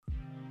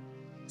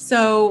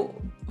So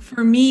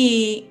for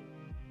me,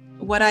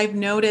 what I've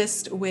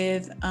noticed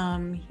with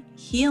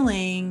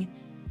healing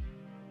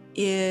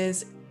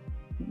is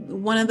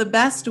one of the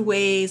best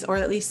ways, or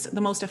at least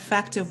the most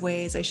effective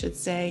ways, I should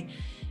say,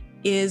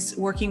 is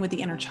working with the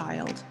inner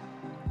child.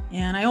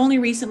 And I only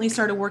recently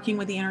started working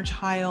with the inner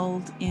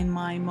child in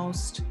my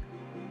most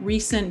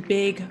recent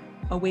big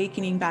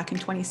awakening back in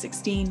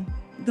 2016.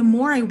 The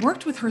more I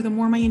worked with her, the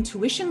more my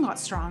intuition got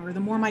stronger, the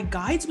more my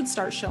guides would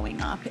start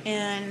showing up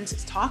and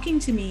talking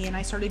to me, and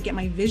I started to get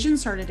my vision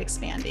started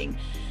expanding.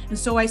 And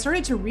so I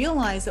started to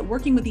realize that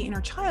working with the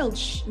inner child,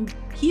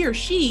 he or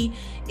she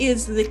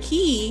is the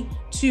key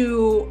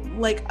to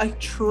like a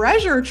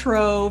treasure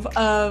trove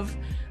of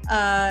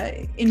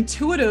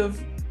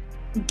intuitive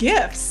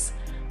gifts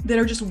that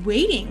are just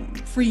waiting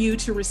for you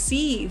to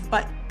receive,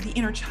 but the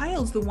inner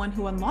child's the one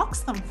who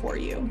unlocks them for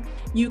you.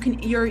 You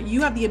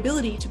have the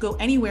ability to go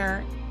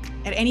anywhere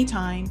at any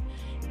time,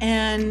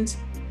 and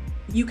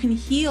you can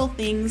heal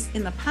things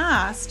in the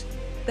past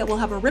that will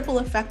have a ripple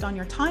effect on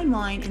your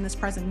timeline in this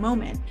present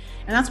moment.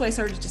 And that's what I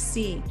started to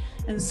see.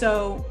 And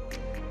so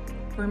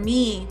for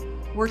me,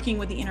 working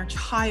with the inner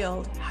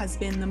child has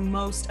been the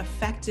most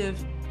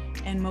effective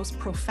and most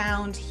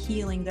profound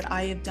healing that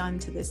I have done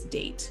to this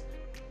date.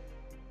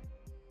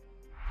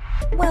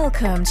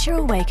 Welcome to your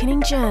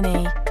awakening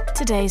journey.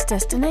 Today's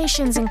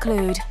destinations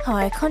include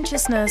higher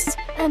consciousness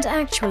and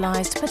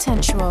actualized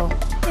potential.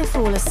 If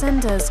all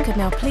ascenders could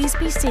now please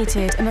be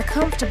seated in a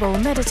comfortable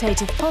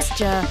meditative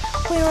posture,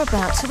 we are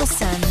about to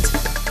ascend.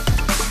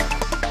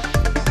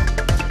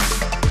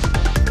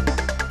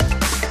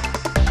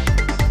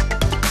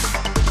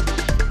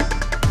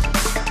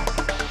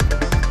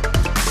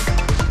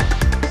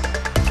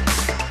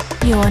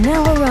 You are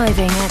now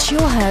arriving at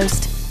your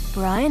host,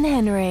 Brian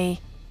Henry.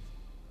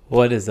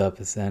 What is up,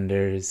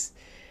 Ascenders?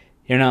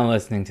 You're now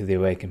listening to the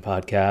Awaken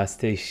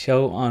Podcast, a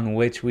show on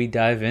which we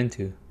dive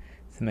into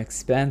some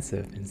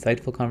expansive,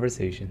 insightful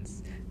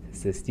conversations to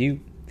assist you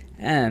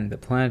and the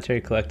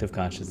planetary collective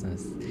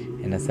consciousness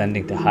in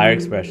ascending to higher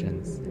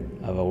expressions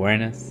of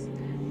awareness,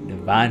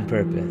 divine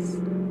purpose,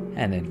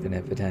 and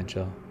infinite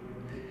potential.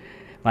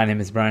 My name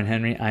is Brian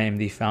Henry. I am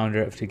the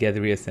founder of Together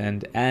We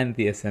Ascend and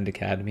the Ascend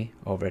Academy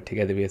over at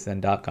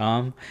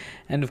togetherweascend.com,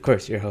 and of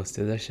course, your host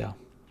of the show.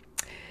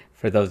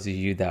 For those of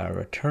you that are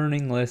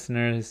returning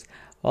listeners,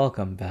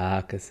 welcome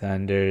back,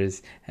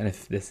 Ascenders. And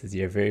if this is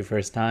your very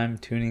first time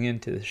tuning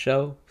into the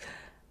show,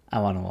 I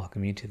want to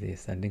welcome you to the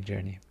Ascending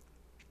Journey.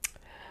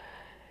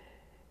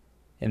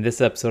 In this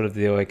episode of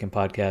the Awaken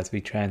Podcast, we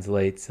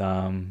translate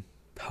some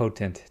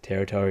potent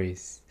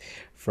territories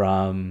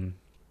from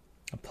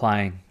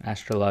applying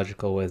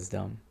astrological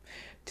wisdom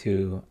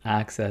to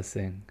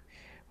accessing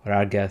what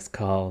our guest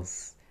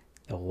calls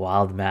the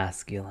wild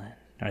masculine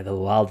or the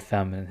wild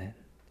feminine,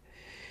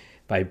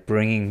 by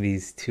bringing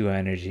these two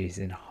energies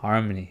in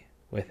harmony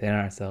within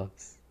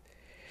ourselves,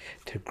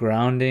 to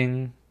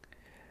grounding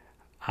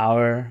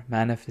our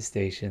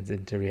manifestations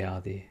into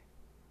reality,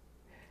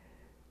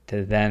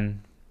 to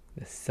then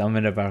the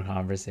summit of our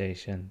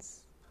conversations,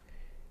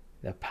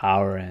 the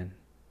power in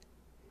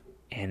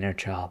inner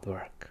child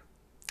work.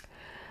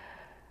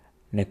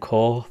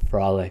 Nicole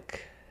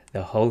Frolick,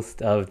 the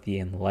host of the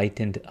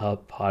Enlightened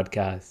Up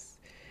podcast,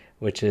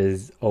 which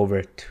is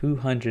over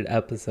 200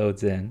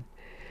 episodes in.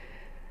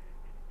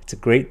 It's a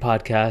great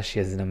podcast. She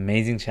has an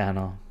amazing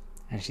channel,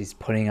 and she's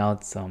putting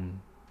out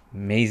some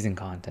amazing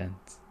content.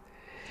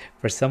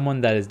 For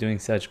someone that is doing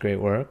such great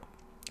work,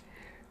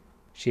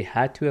 she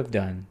had to have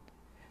done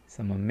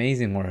some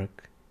amazing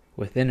work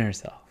within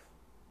herself.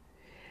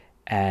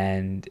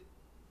 And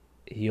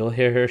you'll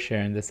hear her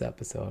share in this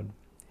episode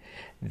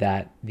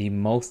that the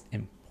most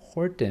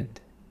important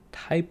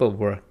type of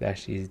work that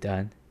she's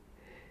done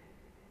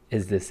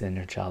is this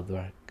inner child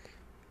work.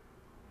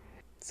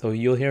 So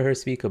you'll hear her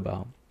speak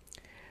about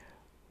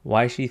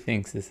why she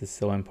thinks this is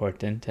so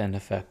important and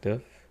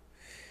effective,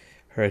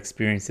 her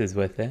experiences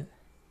with it,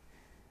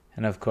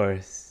 and of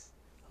course,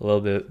 a little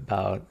bit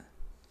about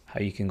how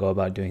you can go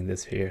about doing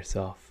this for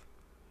yourself.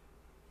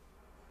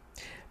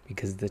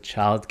 Because the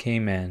child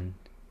came in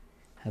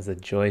as a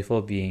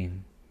joyful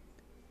being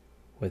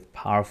with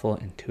powerful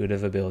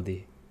intuitive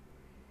ability,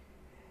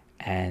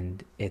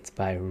 and it's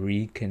by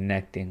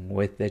reconnecting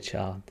with the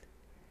child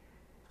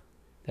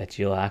that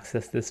you'll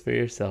access this for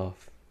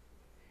yourself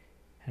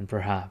and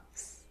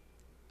perhaps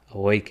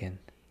awaken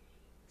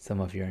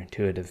some of your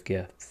intuitive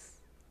gifts.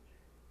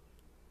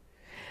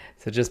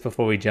 So just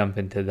before we jump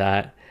into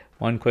that,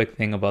 one quick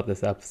thing about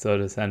this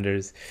episode,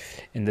 Ascenders.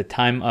 In the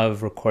time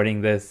of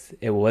recording this,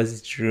 it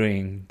was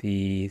during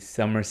the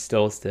summer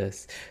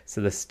solstice.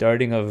 So the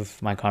starting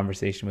of my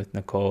conversation with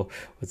Nicole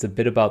was a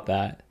bit about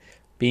that.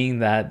 Being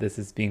that this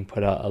is being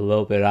put out a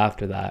little bit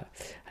after that,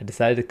 I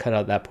decided to cut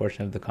out that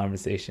portion of the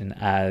conversation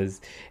as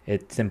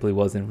it simply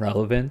wasn't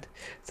relevant.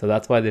 So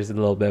that's why there's a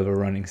little bit of a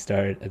running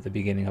start at the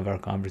beginning of our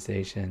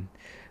conversation.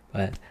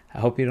 But I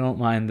hope you don't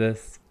mind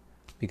this,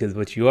 because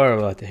what you are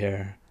about to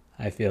hear,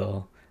 I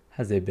feel,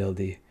 has the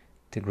ability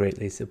to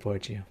greatly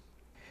support you.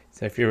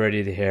 So if you're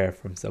ready to hear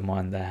from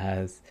someone that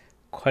has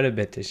quite a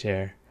bit to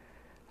share,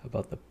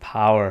 about the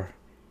power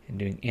in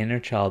doing inner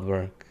child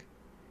work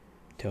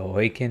to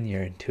awaken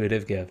your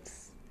intuitive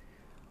gifts.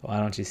 Why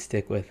don't you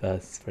stick with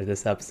us for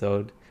this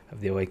episode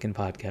of the Awaken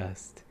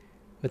Podcast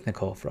with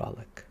Nicole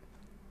Frolick.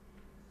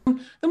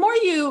 The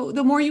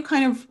more you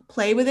kind of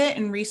play with it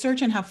and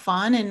research and have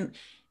fun and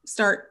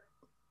start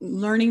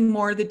learning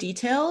more of the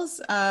details,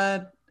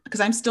 because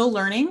I'm still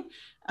learning.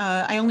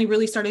 I only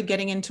really started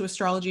getting into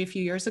astrology a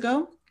few years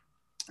ago,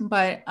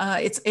 but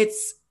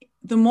it's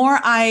the more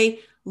I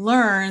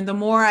learn, the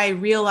more I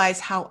realize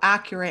how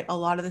accurate a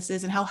lot of this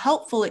is and how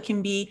helpful it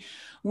can be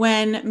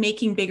when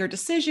making bigger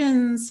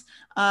decisions,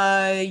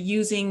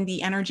 using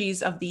the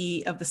energies of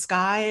the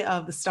sky,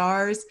 of the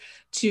stars,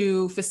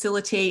 to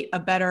facilitate a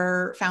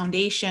better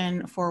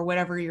foundation for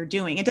whatever you're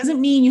doing. It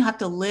doesn't mean you have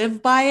to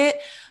live by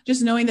it,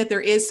 just knowing that there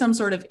is some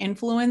sort of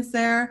influence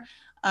there.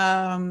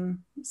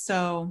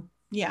 So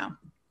yeah.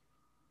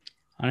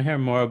 I want to hear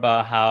more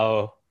about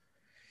how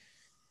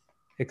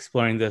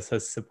exploring this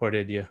has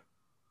supported you.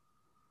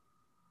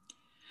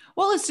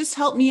 Well, it's just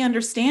helped me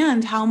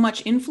understand how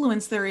much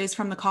influence there is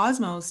from the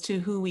cosmos to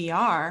who we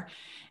are.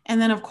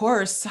 And then, of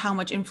course, how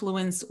much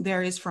influence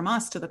there is from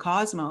us to the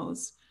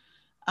cosmos.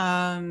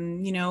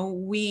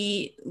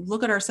 We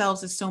look at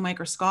ourselves as so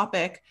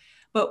microscopic,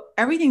 but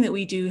everything that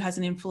we do has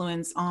an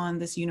influence on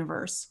this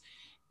universe.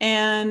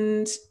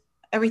 And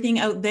everything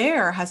out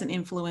there has an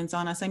influence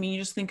on us. I mean, you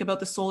just think about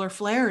the solar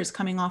flares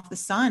coming off the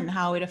sun,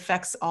 how it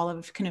affects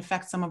can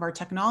affect some of our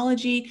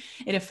technology.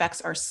 It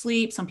affects our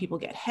sleep. Some people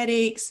get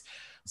headaches.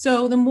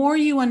 So the more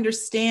you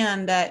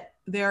understand that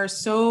there are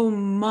so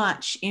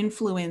much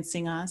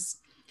influencing us,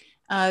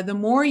 the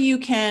more you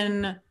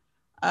can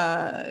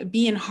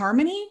be in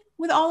harmony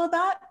with all of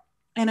that.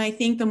 And I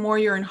think the more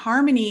you're in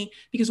harmony,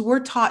 because we're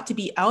taught to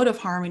be out of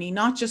harmony,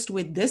 not just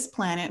with this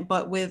planet,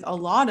 but with a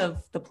lot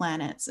of the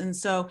planets. And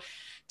so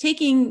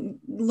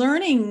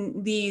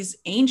learning these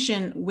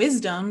ancient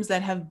wisdoms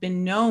that have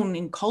been known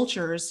in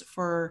cultures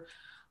for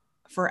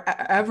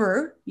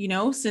forever,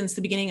 since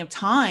the beginning of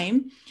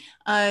time,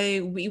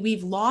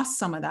 we've lost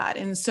some of that.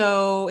 And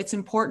so it's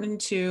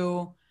important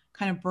to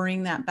kind of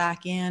bring that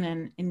back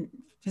in and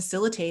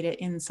facilitate it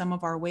in some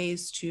of our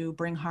ways to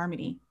bring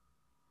harmony.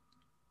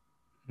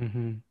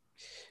 Mm-hmm.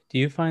 Do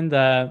you find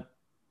that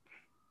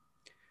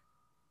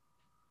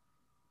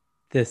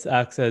this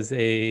acts as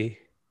a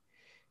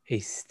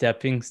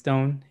stepping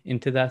stone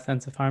into that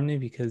sense of harmony?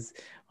 Because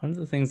one of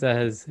the things that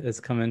has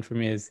come in for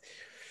me is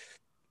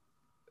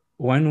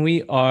when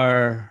we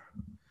are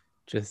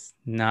just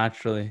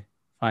naturally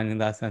finding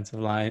that sense of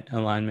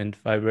alignment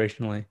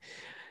vibrationally,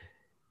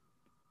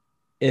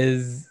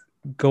 is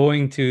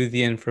going to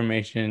the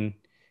information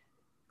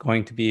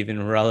going to be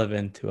even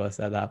relevant to us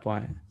at that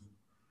point?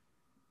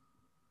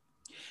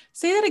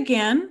 Say that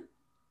again.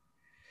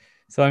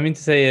 So I mean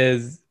to say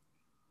is,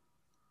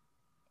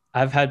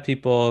 I've had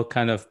people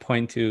kind of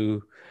point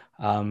to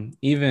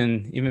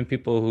even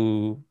people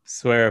who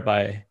swear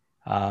by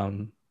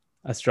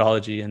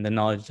astrology and the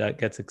knowledge that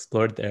gets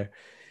explored there,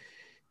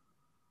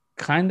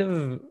 kind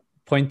of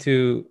point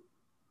to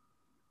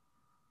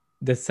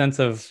the sense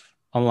of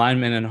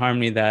alignment and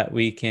harmony that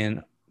we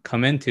can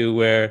come into,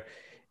 where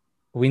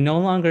we no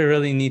longer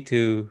really need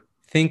to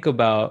think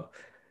about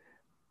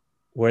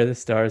where the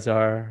stars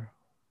are,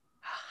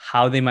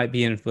 how they might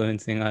be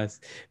influencing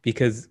us,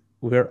 because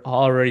we're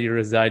already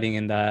residing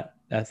in that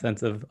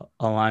sense of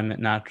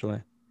alignment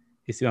naturally.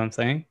 You see what I'm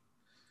saying?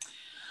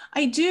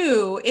 I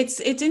do. It's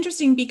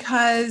interesting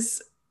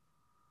because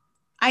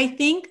I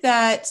think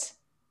that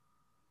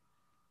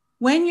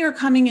when you're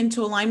coming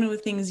into alignment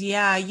with things,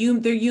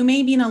 you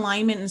may be in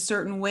alignment in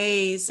certain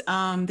ways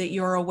that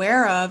you're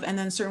aware of, and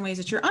then certain ways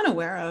that you're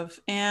unaware of.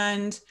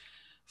 And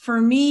for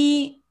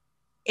me,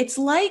 it's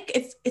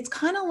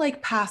kind of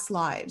like past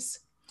lives.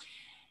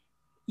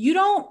 You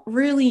don't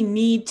really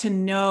need to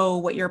know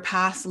what your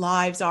past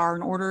lives are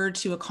in order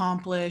to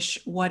accomplish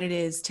what it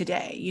is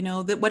today.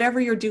 That whatever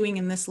you're doing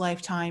in this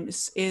lifetime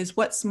is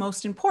what's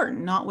most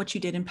important, not what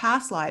you did in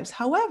past lives.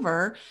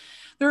 However,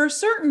 there are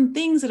certain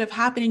things that have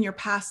happened in your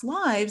past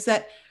lives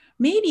that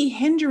may be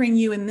hindering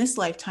you in this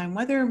lifetime,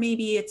 whether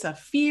maybe it's a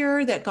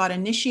fear that got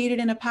initiated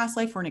in a past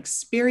life, or an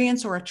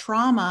experience or a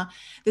trauma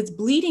that's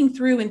bleeding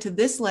through into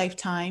this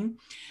lifetime,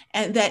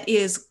 and that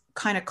is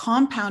kind of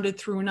compounded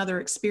through another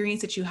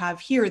experience that you have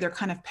here. They're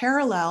kind of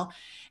parallel.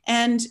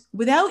 And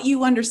without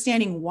you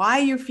understanding why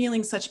you're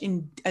feeling such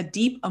a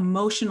deep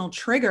emotional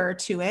trigger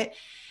to it,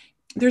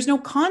 there's no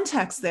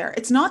context there.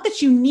 It's not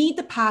that you need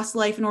the past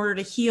life in order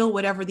to heal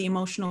whatever the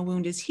emotional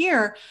wound is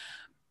here,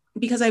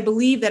 because I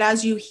believe that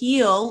as you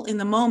heal in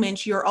the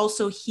moment, you're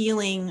also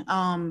healing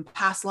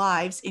past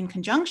lives in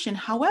conjunction.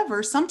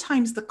 However,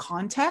 sometimes the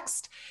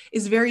context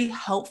is very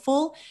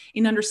helpful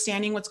in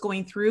understanding what's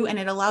going through, and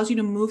it allows you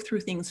to move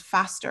through things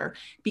faster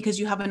because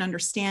you have an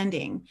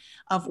understanding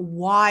of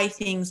why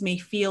things may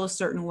feel a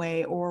certain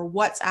way or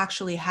what's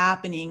actually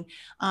happening.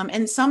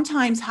 And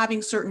sometimes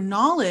having certain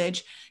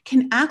knowledge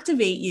can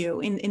activate you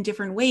in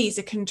different ways.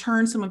 It can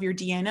turn some of your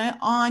DNA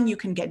on. You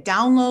can get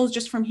downloads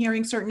just from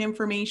hearing certain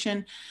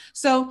information.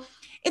 So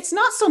it's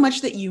not so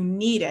much that you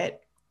need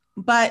it.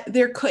 but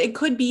it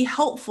could be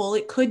helpful.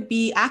 It could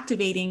be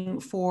activating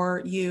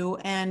for you,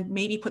 and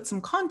maybe put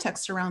some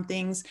context around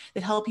things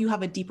that help you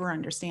have a deeper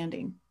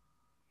understanding.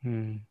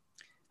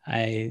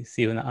 I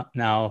see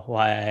now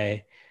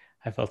why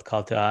I felt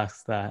called to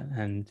ask that.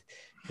 And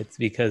it's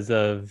because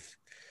of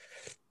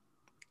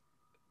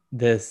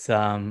this,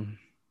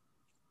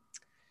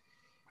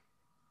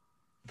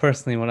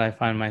 personally, what I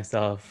find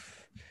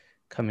myself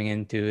coming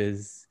into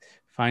is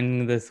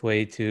finding this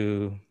way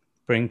to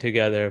bring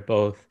together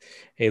both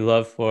a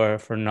love for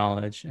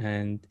knowledge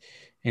and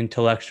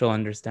intellectual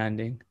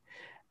understanding,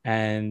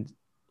 and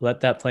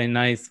let that play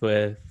nice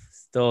with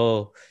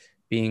still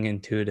being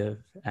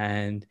intuitive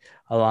and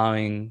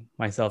allowing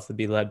myself to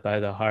be led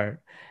by the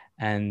heart.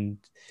 And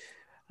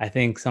I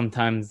think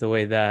sometimes the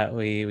way that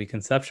we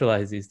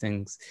conceptualize these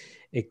things,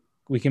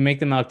 we can make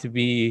them out to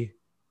be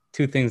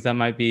two things that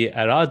might be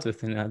at odds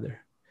with one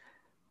another.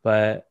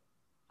 But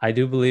I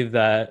do believe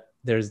that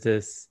there's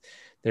this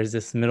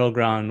middle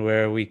ground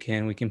where we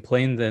can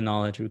plane the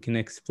knowledge, we can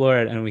explore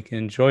it, and we can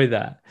enjoy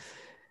that,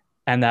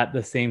 and at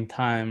the same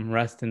time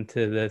rest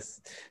into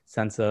this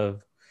sense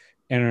of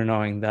inner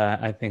knowing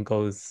that I think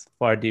goes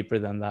far deeper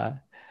than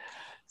that.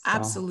 So.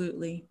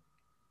 Absolutely.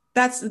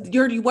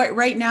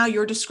 Right now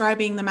you're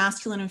describing the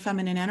masculine and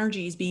feminine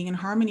energies being in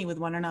harmony with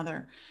one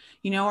another.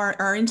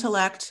 Our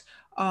intellect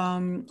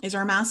is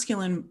the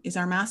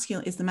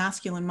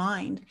masculine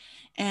mind,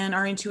 and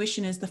our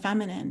intuition is the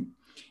feminine.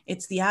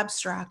 It's the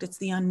abstract, it's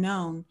the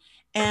unknown.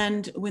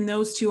 And when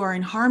those two are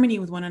in harmony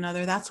with one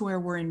another, that's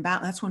when we're in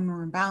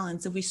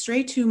balance. If we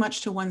stray too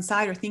much to one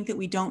side or think that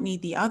we don't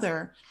need the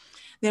other,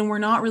 then we're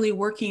not really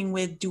working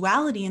with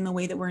duality in the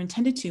way that we're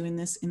intended to in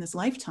this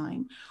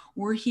lifetime.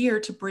 We're here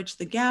to bridge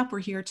the gap. We're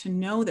here to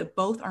know that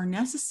both are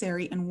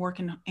necessary and work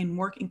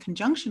in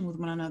conjunction with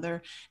one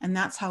another. And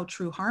that's how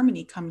true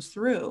harmony comes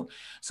through.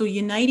 So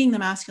uniting the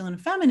masculine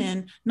and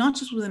feminine, not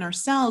just within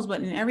ourselves,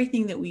 but in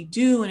everything that we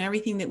do and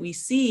everything that we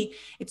see,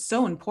 it's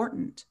so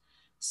important.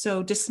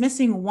 So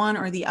dismissing one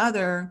or the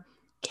other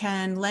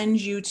can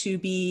lend you to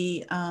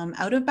be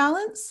out of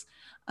balance.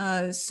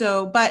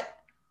 But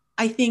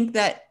I think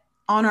that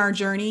on our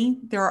journey,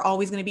 there are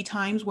always going to be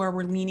times where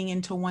we're leaning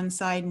into one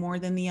side more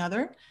than the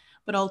other,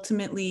 but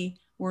ultimately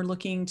we're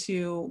looking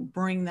to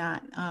bring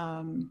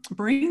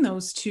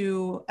those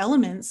two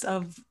elements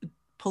of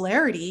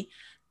polarity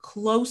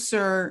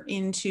closer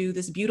into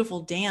this beautiful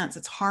dance.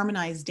 It's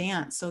harmonized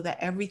dance so that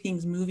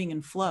everything's moving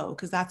in flow,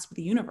 because that's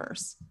the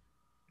universe.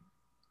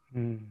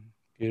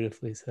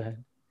 Beautifully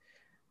said.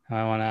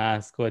 I want to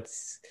ask,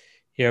 what's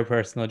your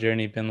personal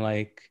journey been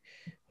like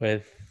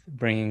with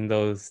bringing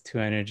those two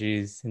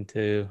energies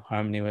into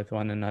harmony with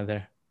one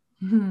another?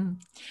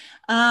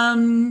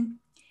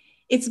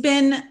 It's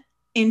been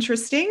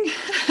interesting.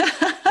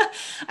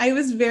 I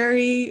was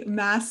very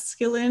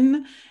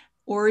masculine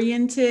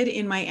oriented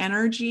in my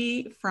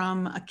energy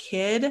from a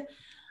kid.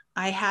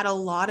 I had a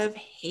lot of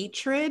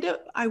hatred,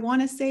 I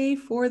want to say,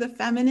 for the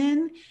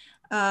feminine,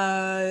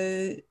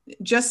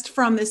 just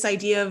from this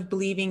idea of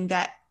believing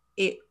that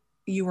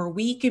you were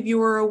weak if you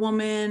were a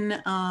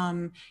woman,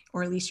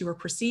 or at least you were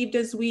perceived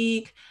as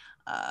weak.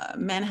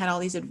 Men had all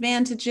these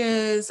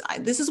advantages.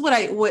 This is what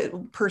I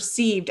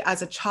perceived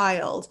as a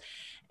child.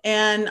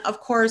 And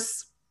of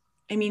course,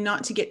 I mean,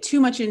 not to get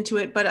too much into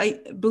it, but I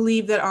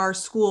believe that our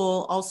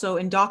school also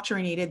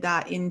indoctrinated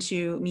that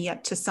into me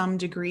to some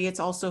degree.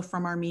 It's also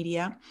from our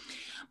media.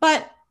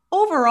 But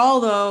overall,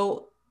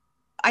 though,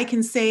 I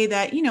can say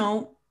that,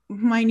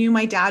 I knew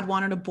my dad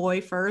wanted a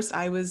boy first.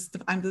 I was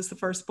the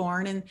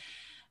firstborn. And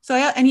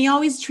and he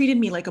always treated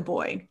me like a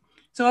boy.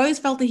 So I always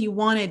felt that he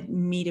wanted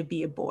me to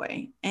be a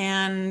boy.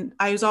 And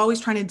I was always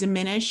trying to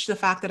diminish the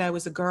fact that I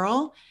was a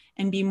girl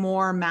and be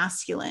more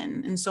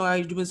masculine. And so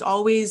I was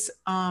always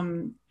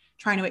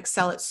trying to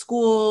excel at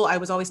school. I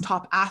was always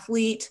top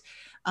athlete,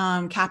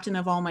 captain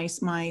of all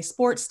my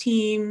sports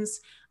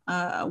teams,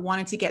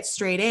 wanted to get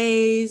straight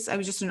A's. I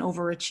was just an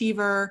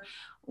overachiever.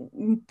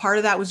 Part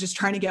of that was just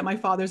trying to get my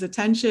father's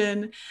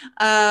attention.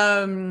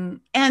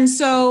 And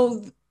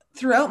so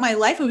throughout my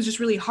life, it was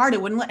just really hard. I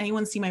wouldn't let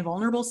anyone see my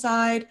vulnerable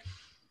side.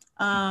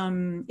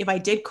 If I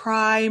did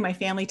cry, my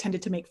family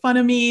tended to make fun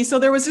of me. So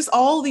there was just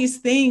all these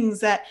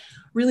things that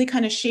really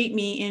kind of shaped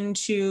me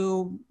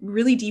into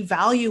really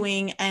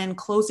devaluing and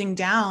closing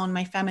down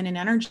my feminine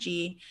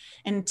energy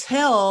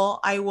until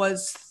I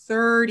was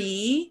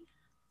 31,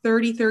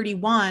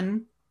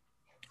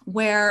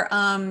 where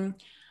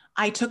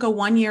I took a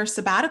 1-year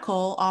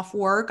sabbatical off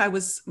work. I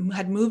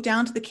had moved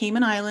down to the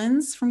Cayman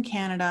Islands from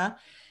Canada,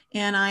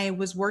 and I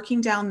was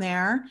working down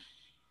there,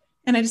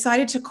 and I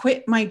decided to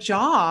quit my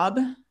job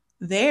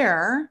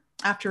there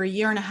after a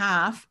year and a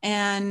half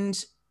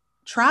and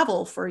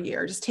travel for a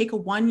year, just take a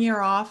 1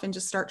 year off and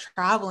just start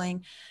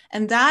traveling.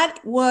 And that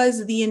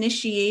was the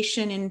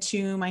initiation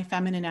into my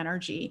feminine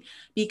energy,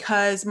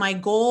 because my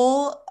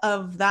goal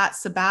of that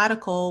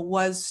sabbatical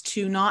was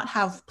to not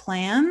have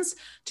plans,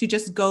 to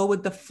just go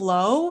with the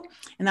flow.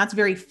 And that's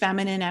very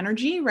feminine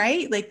energy,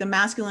 right? Like the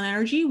masculine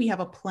energy, we have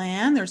a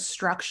plan, there's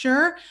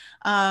structure,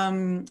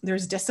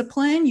 there's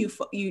discipline,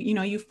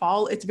 you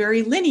follow, it's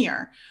very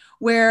linear.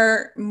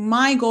 Where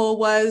my goal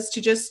was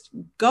to just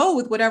go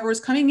with whatever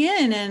was coming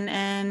in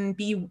and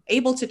be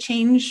able to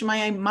change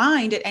my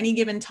mind at any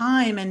given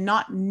time and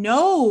not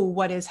know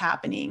what is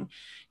happening.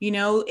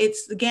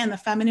 It's, again, the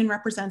feminine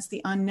represents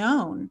the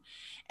unknown.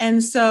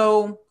 And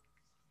so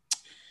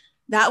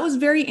that was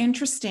very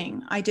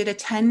interesting. I did a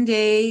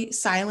 10-day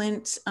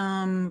silent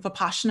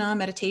Vipassana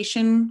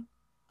meditation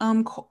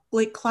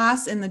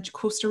class in the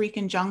Costa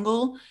Rican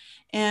jungle.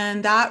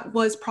 And that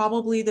was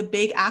probably the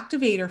big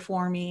activator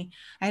for me.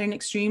 I had an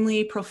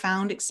extremely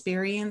profound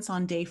experience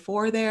on day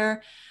 4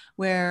 there,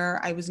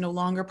 where I was no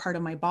longer part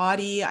of my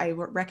body. I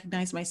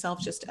recognized myself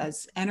just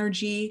as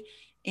energy.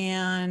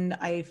 And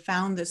I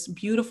found this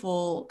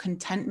beautiful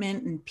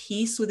contentment and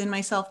peace within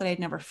myself that I'd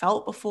never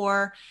felt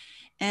before.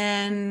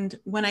 And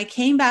when I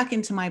came back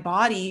into my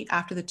body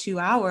after the 2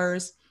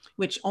 hours,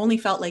 which only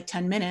felt like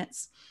 10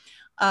 minutes,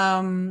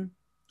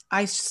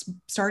 I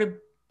started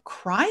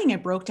crying. I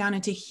broke down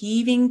into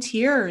heaving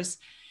tears.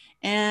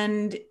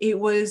 And it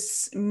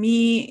was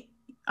me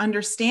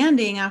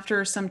understanding,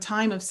 after some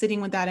time of sitting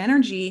with that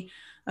energy,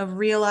 of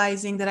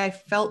realizing that I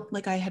felt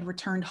like I had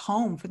returned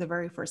home for the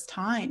very first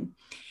time.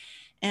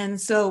 And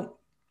so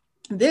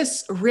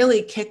this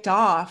really kicked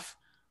off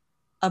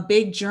a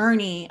big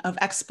journey of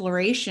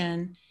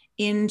exploration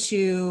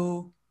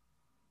into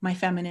my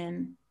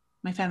feminine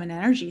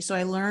energy. So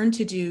I learned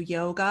to do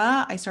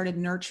yoga. I started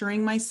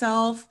nurturing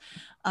myself,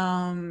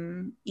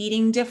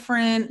 eating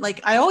different.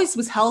 Like, I always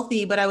was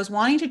healthy, but I was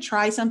wanting to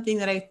try something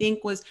that I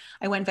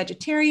went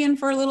vegetarian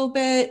for a little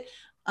bit.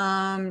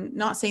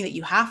 Not saying that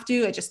you have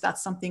to,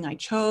 that's something I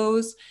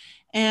chose.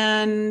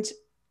 And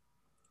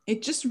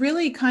it just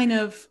really kind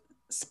of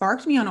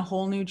sparked me on a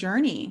whole new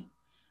journey.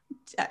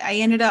 I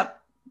ended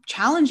up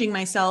challenging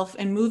myself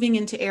and moving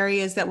into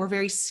areas that were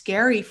very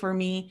scary for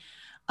me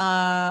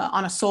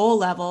on a soul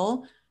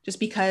level, just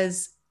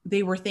because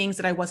they were things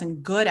that I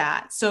wasn't good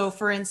at. So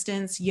for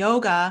instance,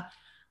 yoga,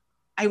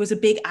 I was a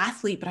big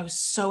athlete, but I was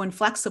so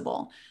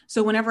inflexible.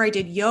 So whenever I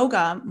did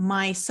yoga,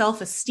 my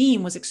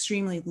self-esteem was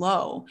extremely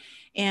low.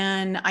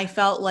 And I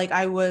felt like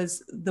I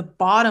was the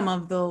bottom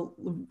of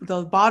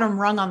the bottom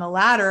rung on the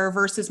ladder,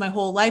 versus my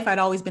whole life I'd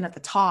always been at the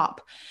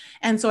top.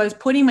 And so I was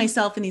putting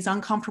myself in these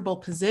uncomfortable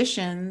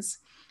positions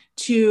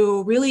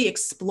to really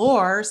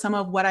explore some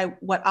of what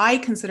I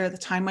consider at the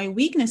time my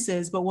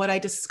weaknesses. But what I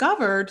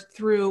discovered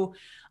through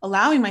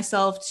allowing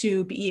myself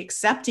to be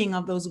accepting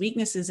of those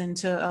weaknesses and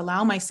to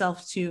allow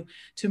myself to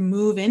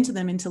move into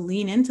them and to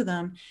lean into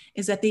them,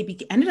 is that they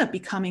ended up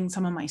becoming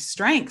some of my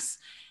strengths,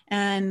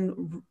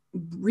 and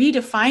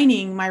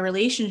redefining my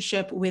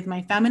relationship with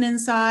my feminine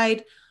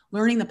side,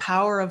 learning the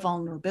power of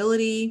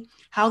vulnerability,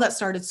 how that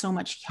started so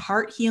much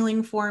heart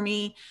healing for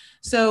me.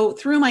 So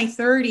through my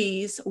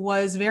 30s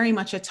was very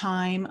much a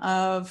time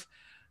of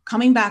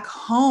coming back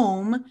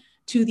home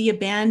to the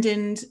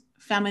abandoned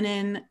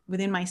feminine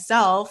within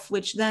myself,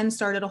 which then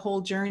started a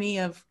whole journey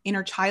of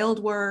inner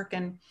child work.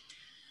 And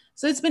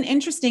so it's been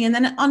interesting. And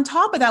then on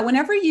top of that,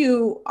 whenever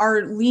you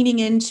are leaning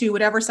into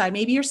whatever side,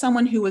 maybe you're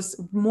someone who was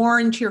more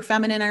into your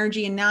feminine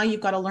energy, and now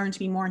you've got to learn to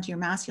be more into your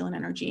masculine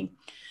energy.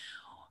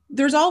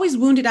 There's always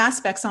wounded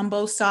aspects on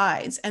both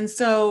sides. And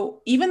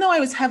so even though I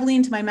was heavily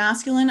into my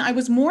masculine, I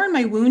was more in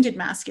my wounded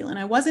masculine.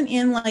 I wasn't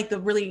in like the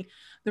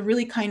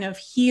really kind of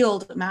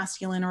healed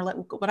masculine, or like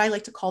what I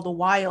like to call the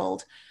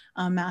wild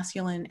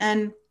masculine.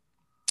 And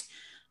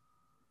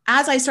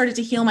as I started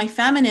to heal my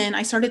feminine,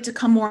 I started to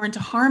come more into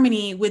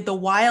harmony with the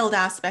wild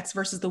aspects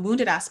versus the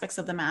wounded aspects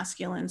of the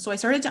masculine. So I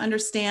started to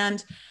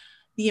understand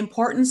the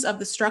importance of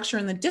the structure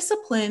and the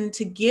discipline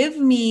to give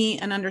me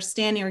an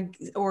understanding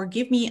or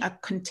give me a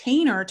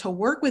container to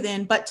work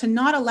within, but to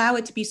not allow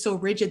it to be so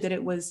rigid that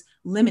it was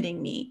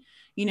limiting me,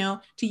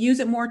 to use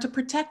it more to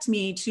protect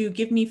me, to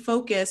give me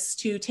focus,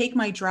 to take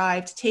my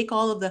drive, to take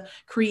all of the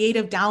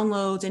creative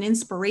downloads and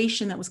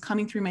inspiration that was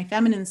coming through my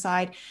feminine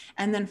side,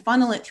 and then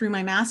funnel it through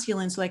my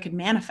masculine so I could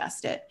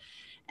manifest it.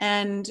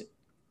 And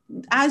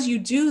as you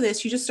do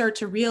this, you just start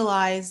to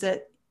realize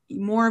that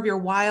more of your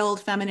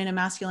wild feminine and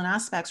masculine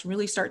aspects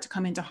really start to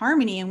come into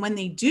harmony. And when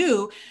they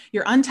do,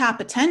 your untapped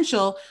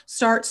potential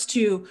starts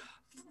to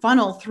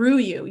funnel through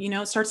you,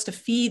 it starts to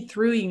feed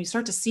through you. You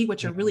start to see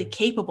what you're really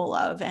capable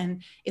of.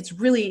 And it's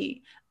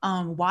really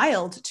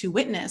wild to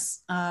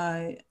witness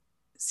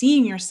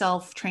seeing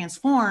yourself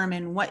transform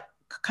and what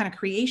kind of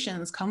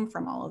creations come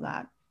from all of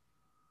that.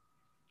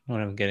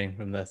 What I'm getting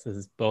from this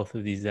is both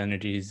of these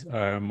energies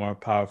are more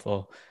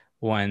powerful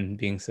when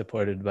being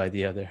supported by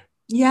the other.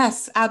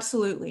 Yes,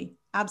 absolutely.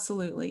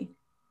 Absolutely.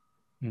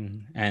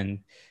 And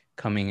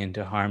coming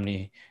into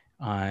harmony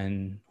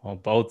on, well,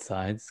 both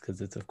sides,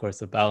 because it's of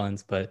course a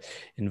balance, but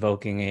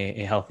invoking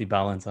a healthy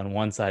balance on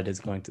one side is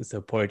going to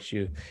support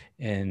you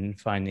in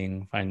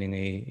finding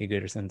a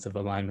greater sense of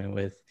alignment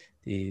with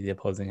the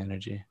opposing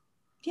energy,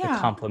 the Yeah.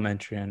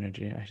 complementary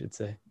energy, I should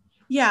say.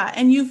 Yeah,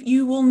 and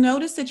you will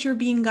notice that you're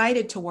being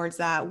guided towards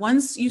that.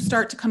 Once you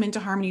start to come into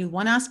harmony with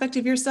one aspect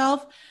of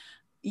yourself,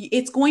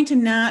 it's going to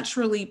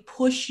naturally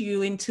push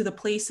you into the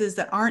places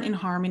that aren't in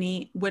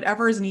harmony,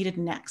 whatever is needed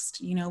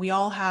next. You know, we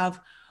all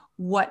have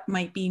what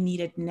might be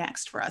needed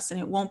next for us, and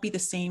it won't be the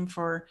same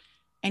for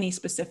any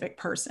specific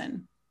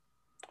person.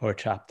 Or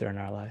chapter in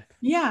our life.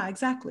 Yeah,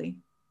 exactly.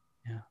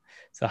 Yeah.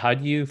 So how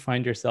do you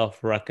find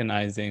yourself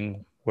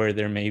recognizing where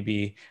there may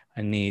be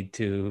a need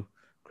to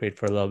create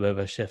for a little bit of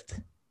a shift?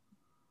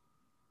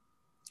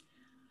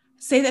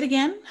 Say that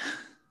again.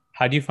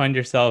 How do you find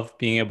yourself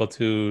being able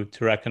to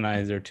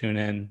recognize or tune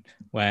in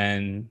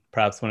when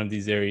perhaps one of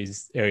these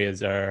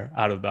areas are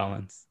out of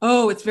balance?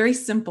 Oh, it's very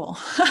simple.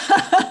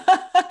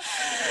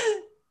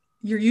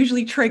 You're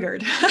usually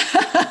triggered.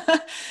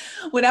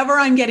 Whatever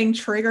I'm getting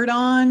triggered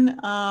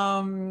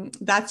on,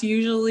 that's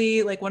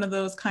usually like one of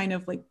those kind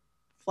of like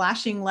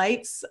flashing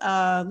lights.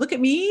 Look at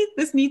me.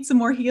 This needs some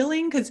more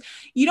healing, because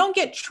you don't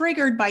get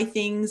triggered by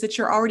things that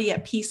you're already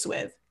at peace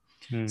with.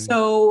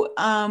 So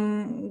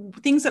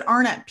things that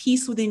aren't at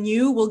peace within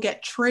you will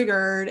get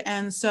triggered.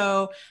 And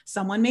so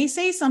someone may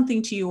say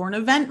something to you, or an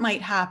event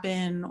might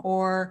happen,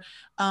 or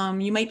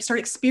you might start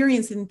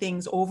experiencing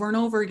things over and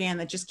over again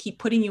that just keep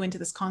putting you into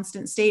this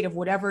constant state of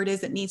whatever it is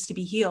that needs to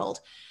be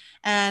healed.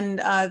 And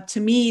to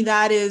me,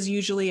 that is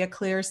usually a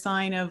clear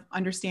sign of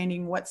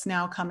understanding what's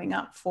now coming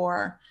up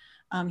for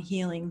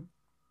healing.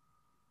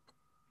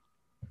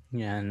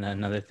 Yeah, and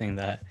another thing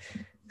that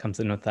comes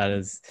in with that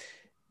is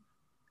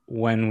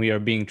when we are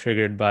being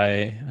triggered by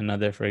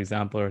another, for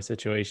example, or a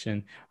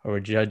situation, or we're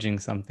judging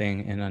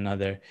something in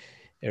another,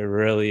 it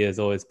really is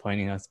always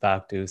pointing us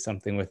back to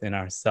something within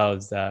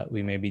ourselves that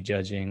we may be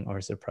judging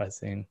or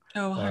suppressing.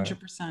 Oh,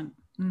 100%.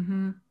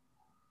 Mm-hmm.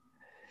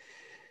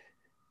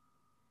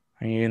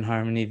 Are you in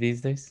harmony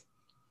these days?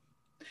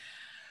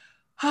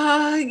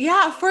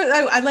 Yeah,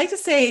 I'd like to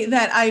say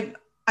that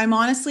I'm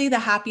honestly the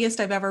happiest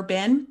I've ever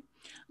been.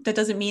 That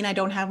doesn't mean I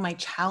don't have my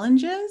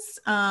challenges.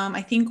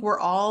 I think we're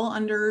all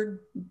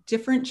under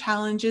different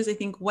challenges. I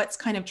think what's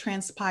kind of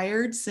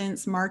transpired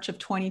since March of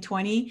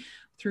 2020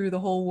 through the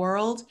whole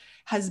world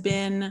has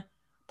been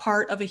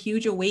part of a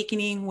huge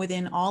awakening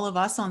within all of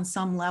us on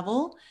some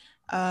level,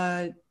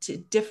 to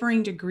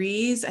differing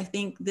degrees. I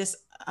think this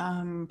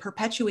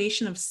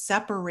perpetuation of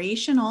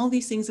separation, all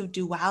these things of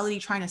duality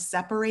trying to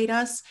separate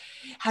us,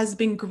 has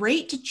been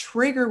great to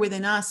trigger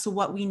within us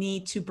what we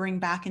need to bring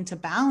back into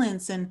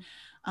balance, and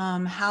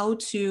how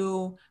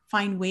to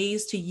find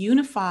ways to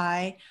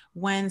unify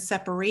when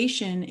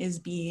separation is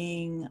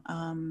being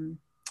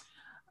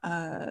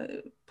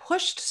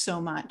pushed so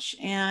much.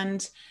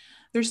 And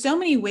there's so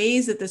many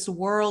ways that this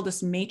world,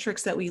 this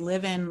matrix that we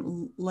live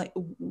in,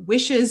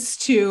 wishes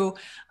to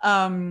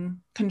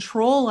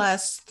control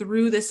us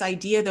through this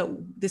idea, that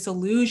this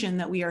illusion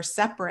that we are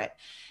separate.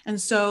 And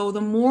so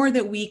the more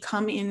that we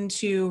come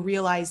into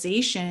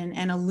realization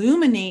and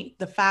illuminate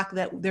the fact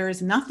that there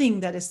is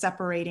nothing that is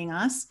separating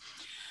us,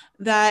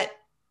 that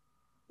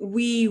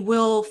we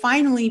will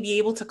finally be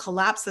able to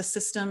collapse the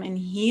system and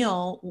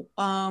heal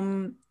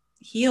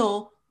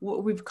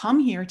what we've come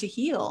here to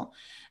heal,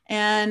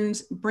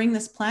 and bring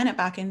this planet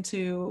back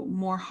into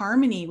more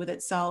harmony with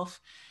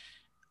itself.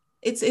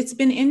 It's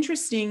been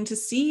interesting to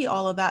see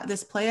all of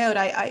this play out.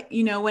 I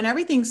when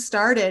everything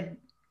started,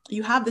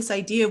 you have this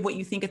idea of what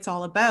you think it's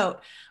all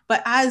about,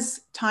 but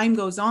as time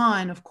goes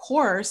on, of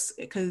course,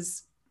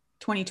 because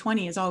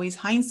 2020 is always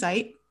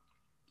hindsight,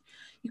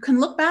 you can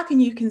look back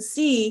and you can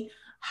see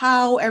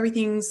how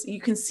you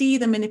can see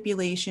the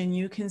manipulation,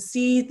 you can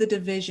see the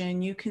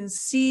division, you can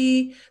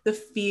see the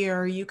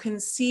fear,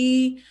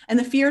 and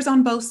the fear is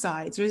on both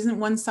sides. There isn't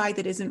one side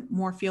that isn't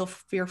more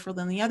fearful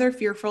than the other.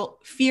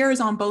 Fear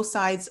is on both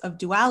sides of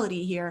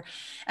duality here.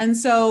 And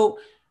so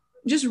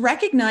just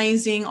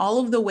recognizing all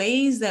of the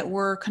ways that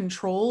we're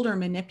controlled or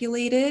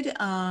manipulated,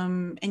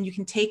 and you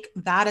can take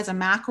that as a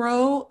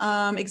macro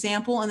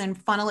example, and then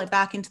funnel it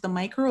back into the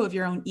micro of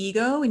your own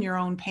ego and your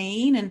own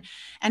pain,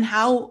 and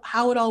how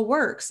it all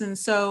works. And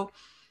so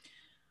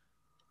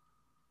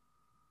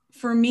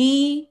for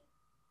me,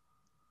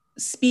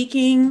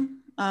 speaking,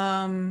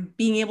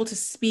 being able to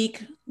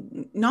speak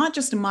not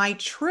just my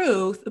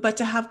truth, but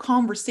to have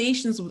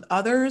conversations with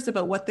others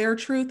about what their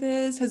truth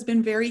is, has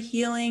been very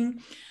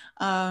healing.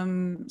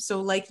 So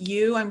like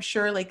you, I'm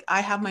sure, like I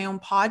have my own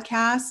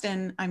podcast,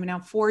 and I'm now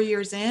 4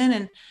 years in,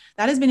 and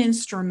that has been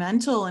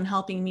instrumental in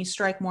helping me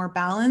strike more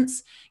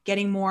balance,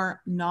 getting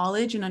more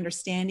knowledge and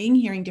understanding,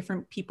 hearing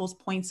different people's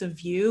points of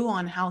view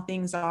on how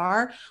things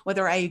are,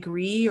 whether I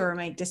agree or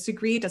I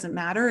disagree, it doesn't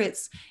matter.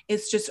 It's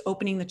just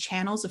opening the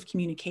channels of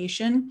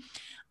communication.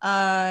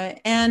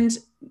 And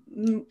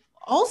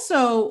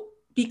also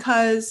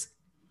because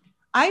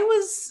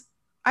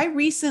I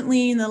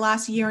recently, in the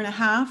last year and a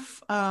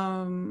half,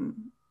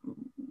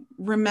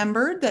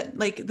 remembered that,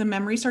 like, the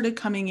memory started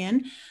coming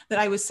in that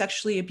I was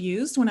sexually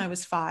abused when I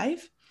was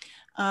 5.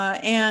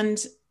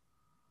 And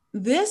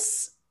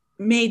this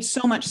made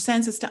so much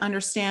sense as to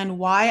understand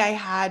why I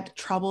had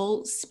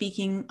trouble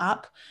speaking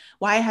up,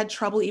 why I had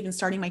trouble even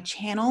starting my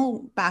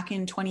channel back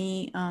in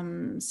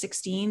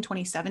 2016,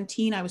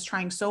 2017. I was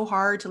trying so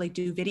hard to like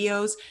do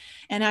videos,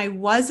 and it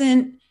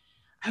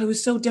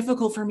was so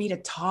difficult for me to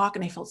talk,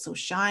 and I felt so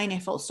shy and I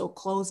felt so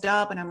closed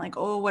up. And I'm like,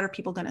 oh, what are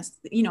people going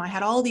to, I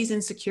had all these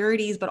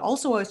insecurities, but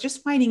also I was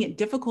just finding it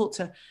difficult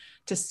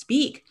to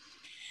speak.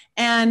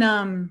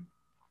 And,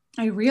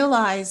 I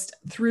realized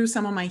through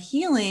some of my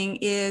healing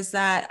is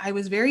that I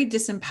was very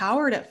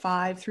disempowered at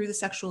 5 through the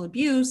sexual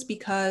abuse,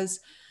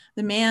 because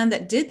the man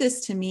that did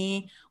this to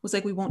me was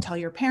like, we won't tell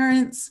your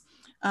parents.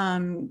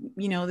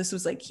 This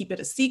was like, keep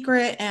it a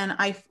secret. And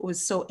I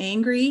was so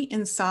angry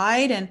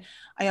inside. And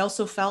I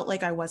also felt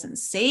like I wasn't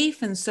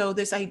safe. And so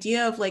this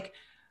idea of like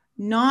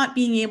not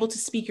being able to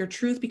speak your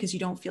truth because you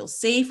don't feel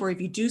safe, or if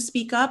you do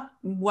speak up,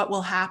 what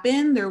will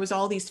happen? There was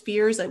all these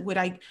fears that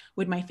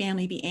would my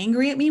family be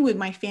angry at me? Would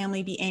my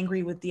family be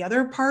angry with the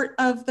other part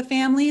of the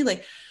family?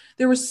 Like,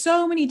 there were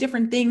so many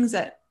different things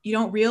that you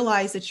don't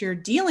realize that you're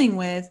dealing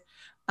with.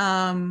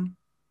 And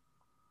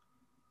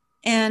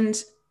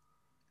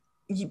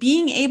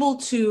being able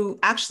to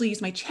actually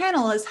use my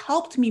channel has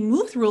helped me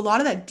move through a lot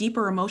of that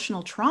deeper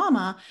emotional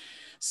trauma.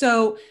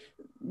 So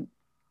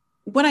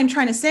what I'm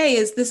trying to say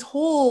is this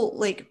whole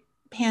like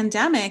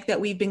pandemic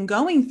that we've been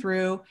going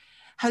through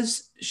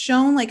has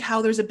shown like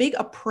how there's a big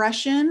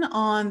oppression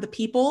on the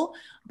people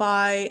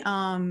by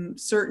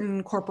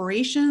certain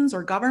corporations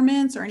or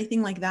governments or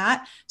anything like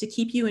that, to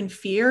keep you in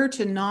fear,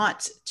 to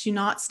not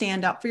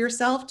stand up for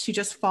yourself, to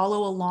just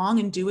follow along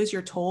and do as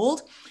you're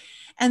told.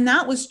 And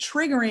that was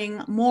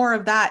triggering more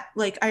of that.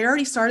 Like, I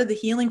already started the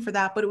healing for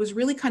that, but it was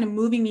really kind of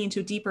moving me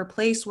into a deeper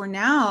place where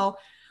now,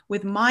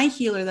 with my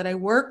healer that I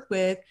worked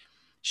with,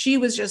 she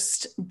was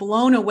just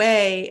blown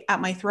away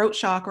at my throat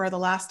chakra the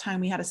last time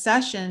we had a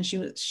session. She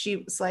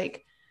was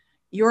like,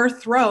 your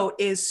throat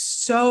is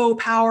so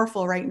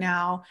powerful right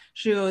now.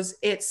 She goes,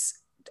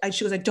 I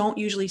don't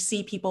usually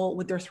see people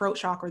with their throat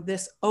chakra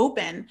this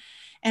open.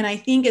 And I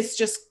think it's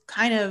just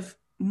kind of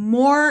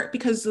more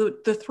because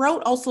the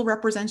throat also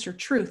represents your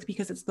truth,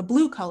 because it's the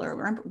blue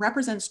color,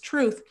 represents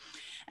truth.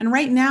 And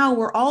right now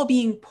we're all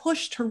being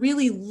pushed to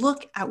really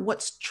look at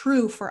what's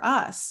true for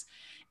us.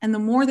 And the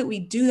more that we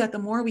do that, the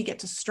more we get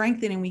to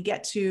strengthen and we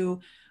get to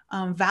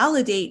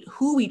validate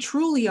who we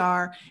truly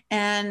are,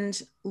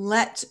 and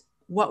let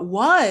what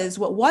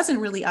wasn't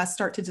really us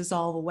start to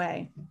dissolve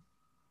away.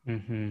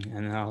 Mm-hmm.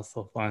 And I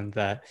also find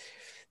that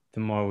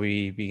the more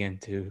we begin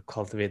to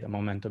cultivate the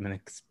momentum and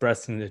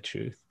expressing the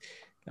truth,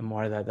 the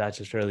more that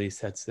just really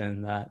sets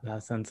in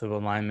that sense of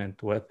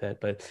alignment with it.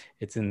 But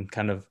it's in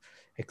kind of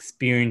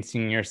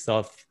experiencing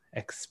yourself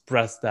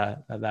express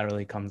that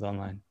really comes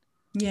online.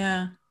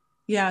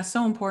 Yeah,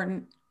 so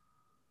important.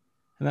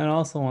 And then I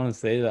also want to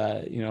say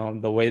that,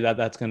 the way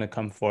that's going to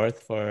come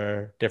forth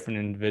for different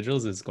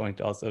individuals is going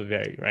to also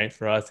vary, right?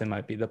 For us, it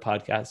might be the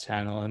podcast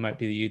channel, it might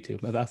be the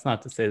YouTube, but that's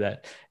not to say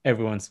that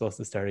everyone's supposed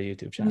to start a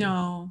YouTube channel.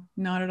 No,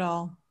 not at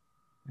all.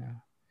 Yeah.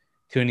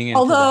 Tuning in.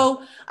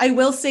 Although I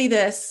will say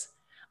this,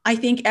 I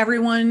think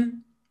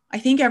everyone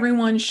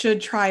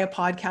should try a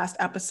podcast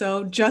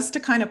episode just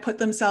to kind of put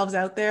themselves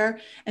out there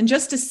and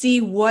just to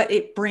see what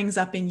it brings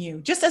up in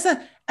you, just as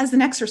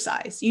an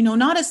exercise,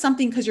 not as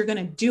something because you're going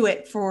to do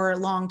it for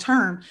long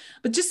term,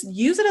 but just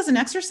use it as an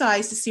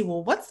exercise to see,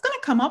 well, what's going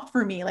to come up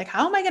for me? Like,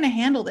 how am I going to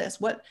handle this?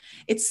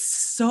 It's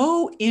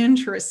so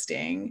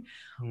interesting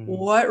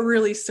what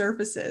really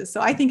surfaces. So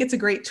I think it's a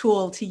great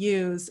tool to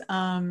use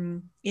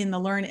in the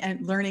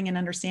learning and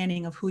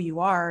understanding of who you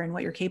are and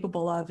what you're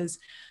capable of. Is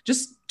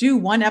just do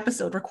one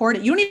episode, record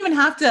it. You don't even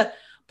have to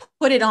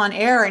put it on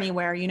air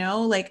anywhere,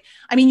 like,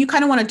 I mean, you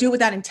kind of want to do it with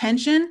that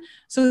intention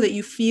so that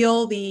you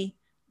feel the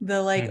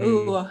like,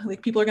 ooh,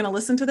 like people are going to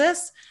listen to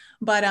this,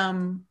 but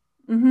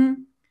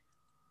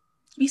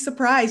be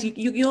surprised.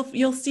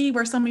 You'll see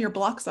where some of your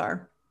blocks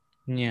are.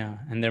 Yeah.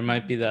 And there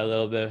might be that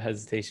little bit of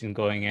hesitation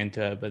going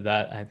into it, but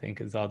that I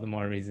think is all the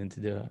more reason to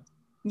do it.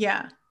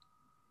 Yeah.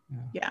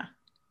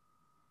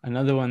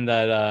 Another one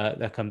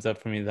that comes up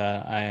for me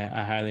that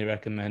I highly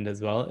recommend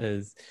as well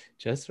is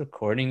just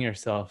recording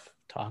yourself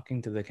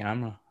talking to the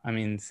camera. I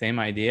mean, same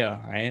idea,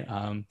 right?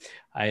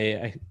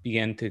 I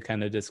began to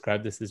kind of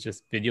describe this as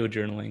just video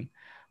journaling.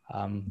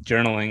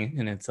 Journaling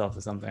in itself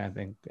is something I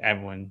think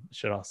everyone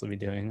should also be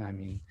doing. I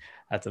mean,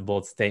 that's a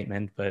bold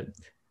statement, but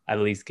at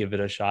least give it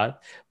a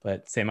shot.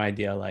 But same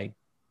idea, like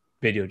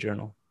video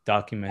journal,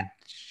 document,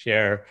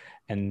 share,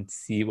 and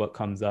see what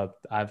comes up.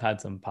 I've had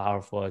some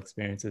powerful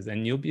experiences,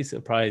 and you'll be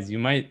surprised. You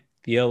might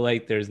feel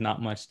like there's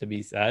not much to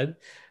be said,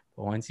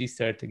 but once you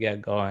start to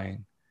get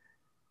going,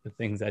 the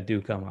things that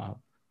do come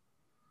up.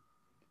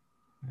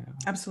 Yeah.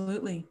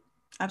 Absolutely.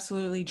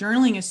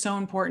 Journaling is so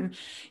important.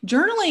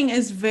 Journaling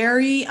is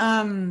very,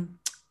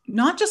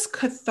 not just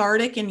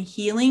cathartic and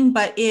healing,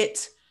 but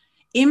it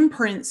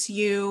imprints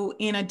you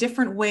in a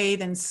different way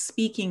than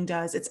speaking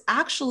does. It's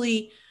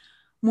actually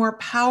more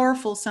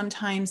powerful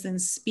sometimes than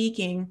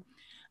speaking,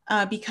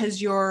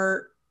 because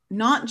you're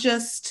not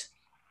just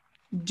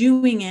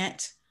doing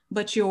it,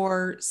 but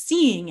you're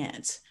seeing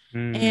it.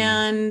 Mm.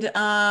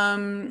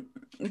 And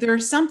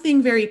there's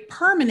something very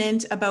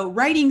permanent about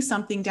writing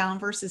something down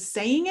versus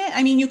saying it.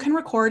 I mean, you can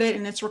record it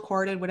and it's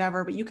recorded,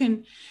 whatever, but you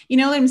can, you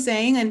know what I'm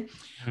saying? And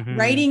Mm-hmm.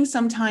 writing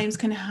sometimes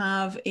can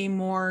have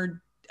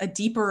a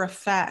deeper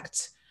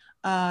effect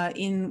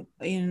in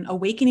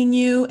awakening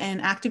you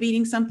and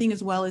activating something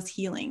as well as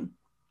healing.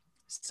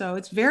 So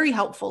it's very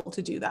helpful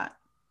to do that.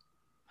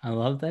 I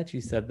love that you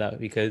said that,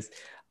 because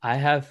I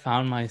have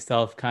found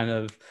myself kind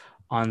of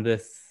on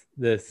this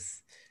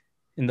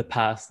in the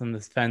past, on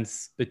this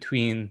fence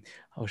between,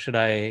 oh, should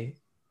I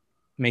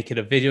make it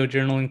a video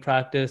journaling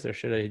practice or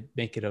should I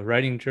make it a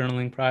writing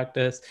journaling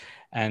practice?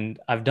 And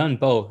I've done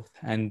both,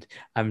 and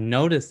I've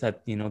noticed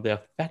that, you know, the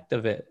effect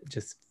of it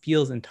just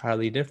feels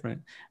entirely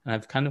different. And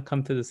I've kind of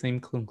come to the same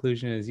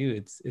conclusion as you.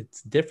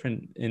 It's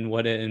different in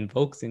what it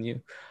invokes in you.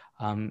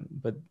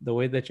 But the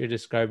way that you're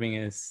describing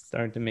it is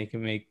starting to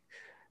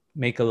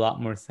make a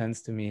lot more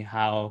sense to me.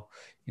 How,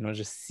 you know,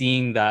 just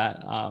seeing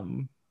that,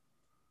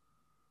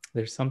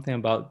 there's something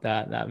about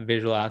that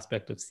visual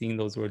aspect of seeing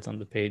those words on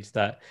the page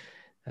that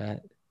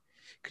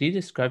could you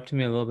describe to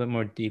me a little bit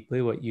more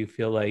deeply what you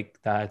feel like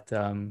that,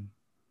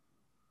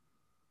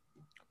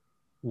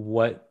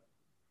 what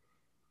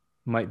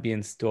might be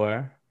in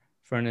store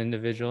for an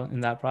individual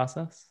in that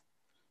process?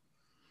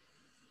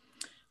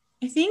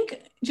 I think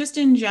just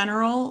in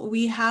general,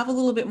 we have a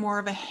little bit more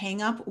of a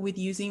hang up with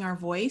using our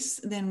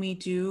voice than we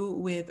do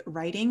with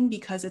writing,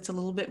 because it's a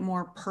little bit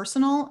more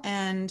personal,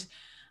 and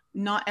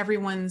not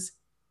everyone's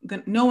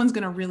no one's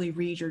going to really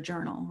read your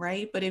journal,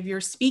 right? But if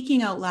you're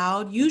speaking out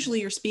loud, usually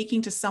you're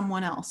speaking to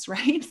someone else,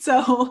 right?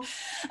 So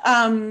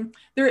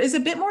there is a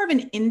bit more of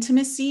an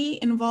intimacy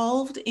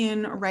involved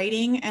in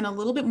writing, and a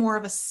little bit more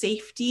of a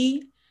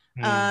safety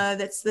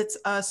that's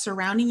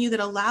surrounding you, that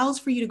allows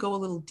for you to go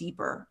a little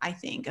deeper. I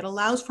think it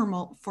allows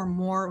for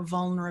more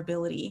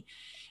vulnerability.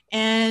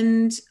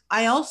 And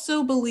I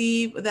also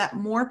believe that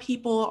more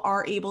people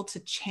are able to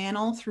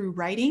channel through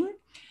writing,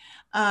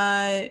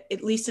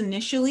 at least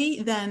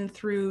initially, than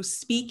through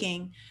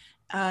speaking.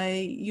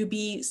 You'd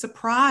be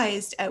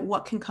surprised at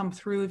what can come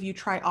through if you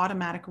try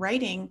automatic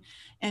writing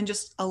and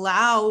just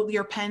allow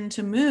your pen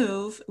to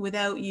move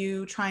without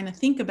you trying to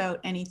think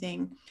about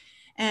anything.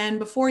 And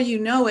before you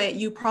know it,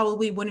 you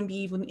probably wouldn't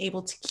be even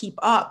able to keep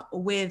up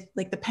with,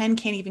 like, the pen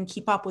can't even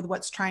keep up with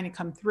what's trying to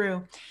come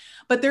through.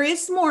 But there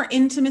is more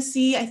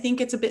intimacy. I think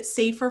it's a bit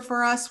safer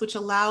for us, which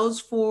allows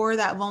for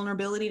that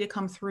vulnerability to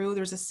come through.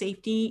 There's a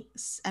safety,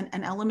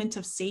 an element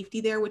of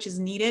safety there, which is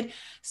needed.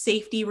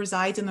 Safety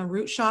resides in the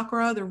root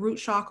chakra. The root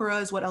chakra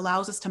is what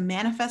allows us to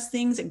manifest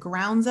things. It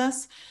grounds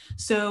us.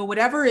 So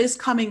whatever is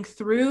coming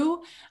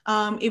through,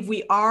 if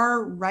we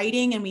are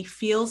writing and we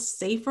feel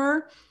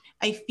safer,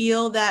 I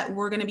feel that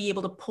we're going to be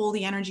able to pull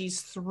the energies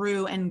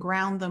through and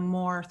ground them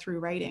more through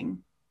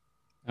writing.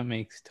 That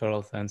makes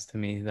total sense to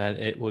me, that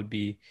it would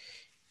be,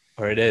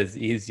 or it is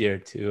easier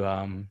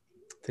to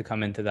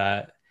come into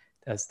that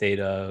state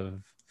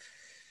of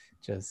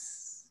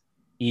just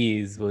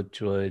ease, which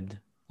would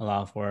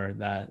allow for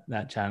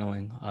that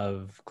channeling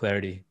of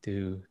clarity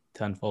to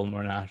unfold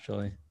more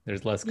naturally.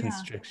 There's less Yeah.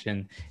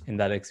 constriction in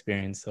that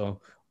experience, so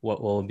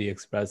what will be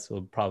expressed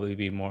will probably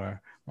be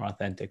more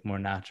authentic, more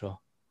natural.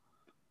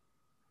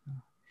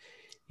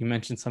 You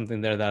mentioned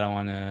something there that I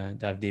want to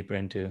dive deeper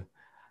into.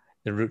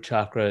 The root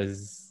chakra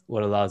is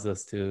what allows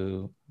us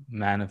to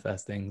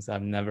manifest things.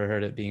 I've never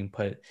heard it being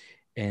put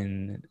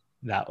in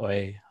that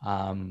way,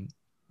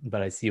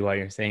 but I see why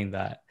you're saying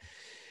that.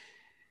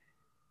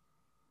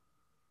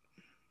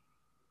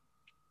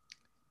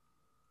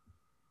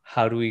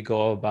 How do we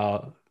go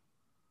about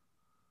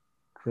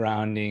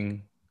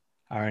grounding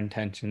our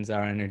intentions,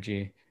 our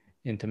energy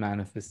into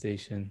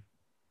manifestation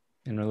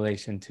in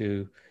relation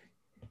to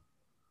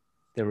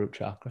the root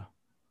chakra?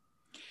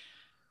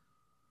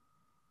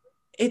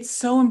 It's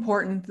so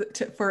important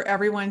for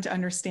everyone to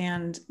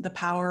understand the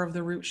power of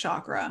the root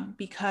chakra,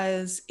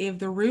 because if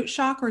the root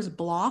chakra is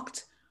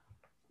blocked,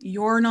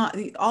 you're not,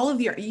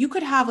 you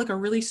could have like a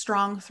really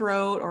strong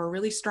throat or a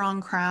really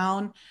strong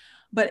crown,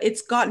 but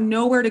it's got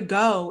nowhere to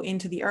go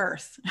into the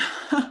earth.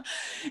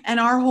 And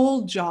our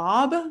whole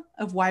job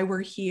of why we're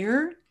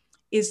here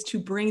is to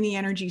bring the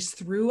energies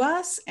through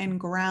us and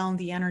ground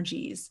the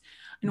energies.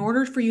 In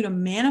order for you to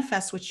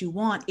manifest what you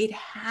want, it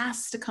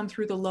has to come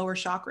through the lower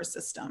chakra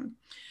system.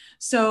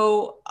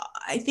 So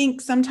I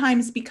think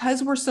sometimes,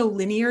 because we're so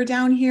linear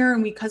down here,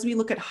 and because we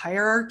look at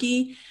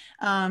hierarchy,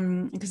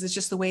 because it's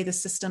just the way the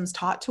system's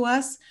taught to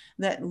us,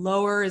 that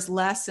lower is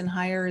less and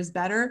higher is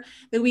better,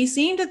 that we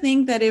seem to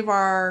think that if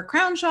our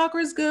crown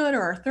chakra is good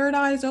or our third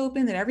eye is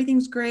open, that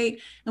everything's great.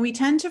 And we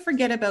tend to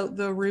forget about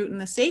the root and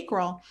the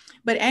sacral.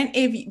 But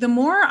if the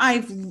more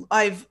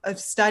I've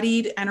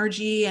studied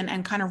energy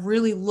and kind of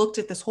really looked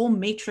at this whole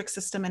matrix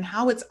system and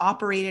how it's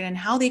operated and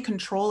how they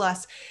control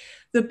us,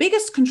 the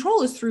biggest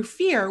control is through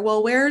fear.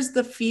 Well, where's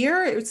the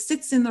fear? It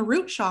sits in the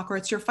root chakra.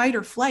 It's your fight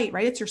or flight,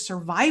 right? It's your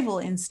survival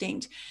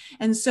instinct.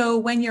 And so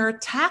when you're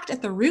attacked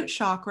at the root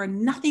chakra,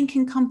 nothing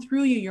can come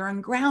through you. You're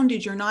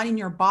ungrounded. You're not in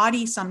your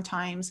body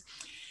sometimes.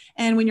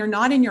 And when you're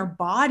not in your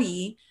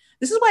body,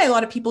 this is why a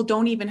lot of people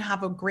don't even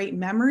have a great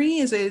memory,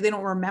 is they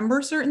don't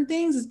remember certain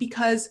things, is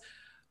because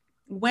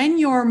when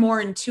you're more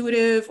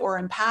intuitive or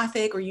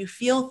empathic, or you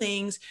feel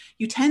things,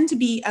 you tend to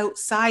be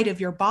outside of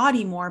your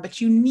body more,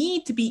 but you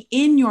need to be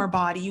in your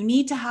body. You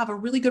need to have a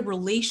really good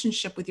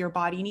relationship with your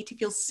body. You need to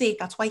feel safe.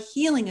 That's why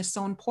healing is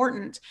so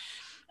important,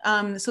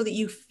 so that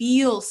you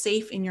feel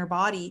safe in your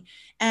body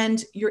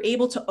and you're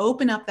able to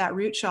open up that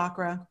root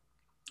chakra.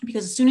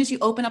 Because as soon as you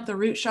open up the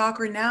root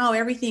chakra, now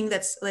everything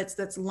that's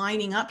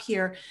lining up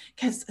here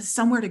has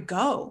somewhere to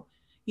go.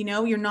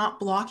 You're not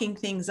blocking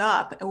things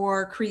up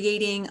or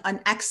creating an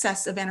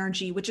excess of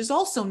energy, which is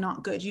also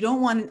not good. You don't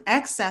want an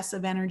excess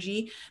of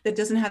energy that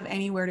doesn't have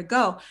anywhere to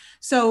go.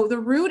 So the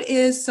root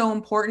is so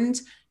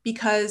important,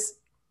 because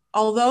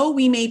although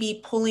we may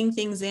be pulling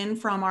things in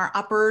from our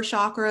upper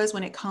chakras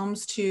when it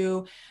comes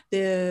to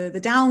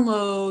the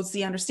downloads,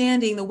 the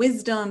understanding, the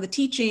wisdom, the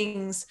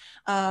teachings,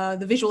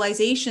 the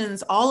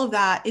visualizations, all of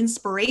that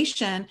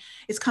inspiration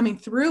is coming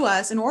through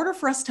us. In order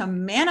for us to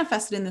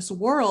manifest it in this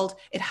world,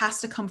 it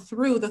has to come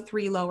through the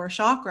 3 lower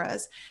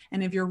chakras.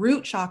 And if your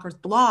root chakra is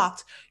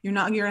blocked, you're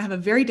going to have a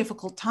very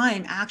difficult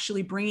time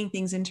actually bringing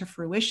things into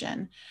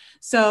fruition.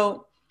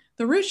 So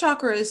the root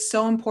chakra is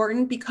so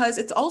important because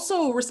it's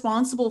also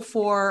responsible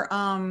for,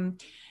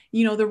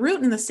 the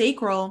root and the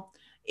sacral.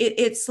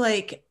 It's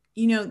like,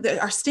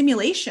 our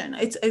stimulation.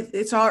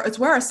 It's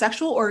where our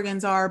sexual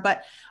organs are,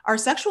 but our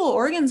sexual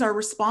organs are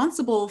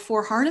responsible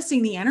for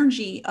harnessing the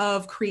energy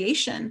of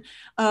creation,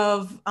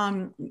 of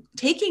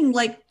taking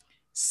like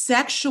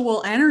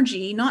sexual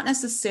energy, not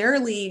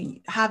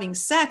necessarily having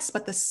sex,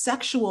 but the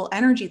sexual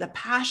energy, the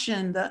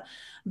passion,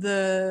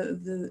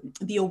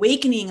 the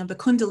awakening of the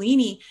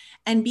Kundalini,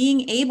 and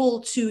being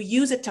able to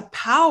use it to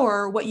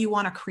power what you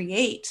want to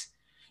create,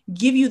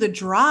 give you the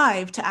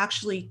drive to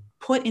actually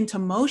put into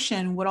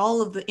motion what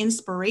all of the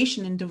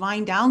inspiration and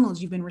divine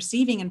downloads you've been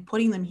receiving and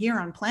putting them here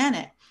on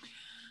planet.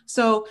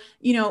 So,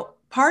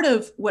 part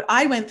of what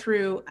I went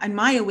through and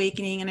my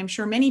awakening, and I'm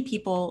sure many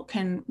people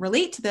can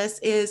relate to this,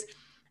 is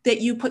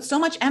that you put so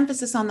much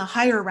emphasis on the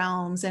higher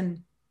realms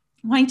and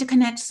wanting to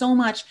connect so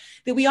much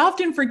that we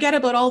often forget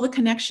about all the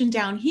connection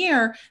down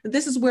here. That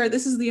this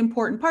is the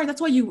important part.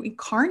 That's why you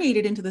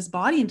incarnated into this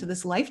body, into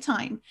this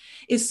lifetime,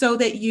 is so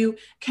that you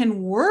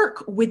can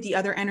work with the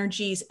other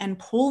energies and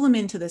pull them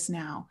into this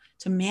now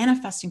to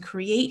manifest and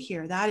create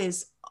here. That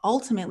is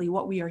ultimately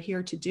what we are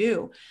here to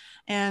do.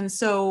 And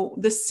so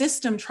the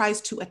system tries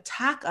to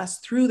attack us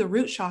through the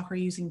root chakra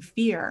using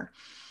fear.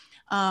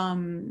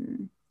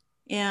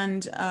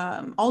 And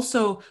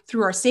also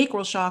through our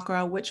sacral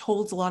chakra, which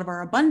holds a lot of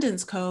our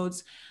abundance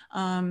codes,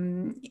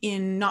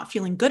 in not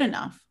feeling good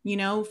enough,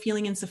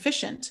 feeling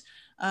insufficient,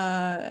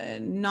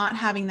 not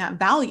having that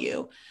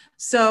value.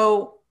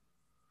 So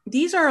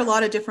these are a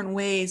lot of different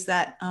ways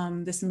that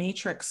this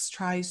matrix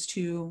tries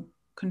to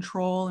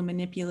control and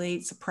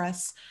manipulate,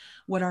 suppress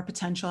what our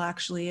potential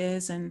actually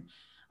is. And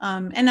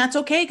that's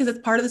okay, because it's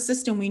part of the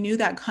system. We knew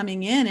that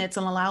coming in. It's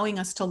allowing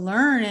us to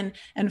learn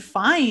and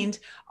find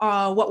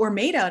what we're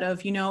made out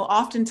of.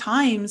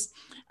 Oftentimes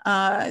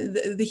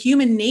the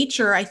human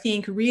nature, I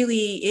think,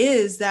 really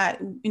is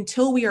that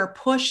until we are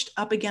pushed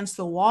up against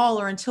the wall,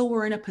 or until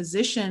we're in a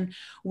position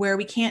where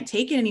we can't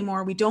take it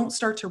anymore, we don't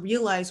start to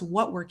realize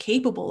what we're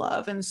capable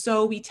of. And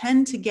so we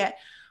tend to get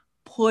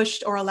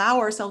pushed, or allow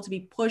ourselves to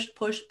be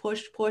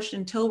pushed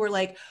until we're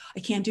like,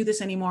 I can't do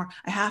this anymore.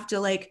 I have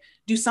to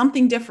do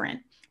something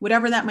different,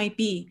 whatever that might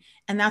be.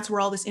 And that's where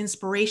all this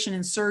inspiration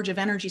and surge of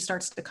energy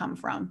starts to come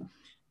from.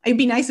 It'd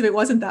be nice if it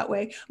wasn't that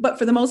way, but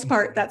for the most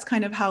part, that's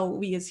kind of how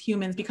we as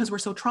humans, because we're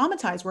so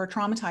traumatized, we're a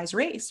traumatized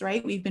race,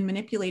 right? We've been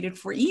manipulated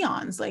for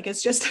eons.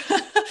 It's just,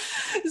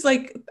 it's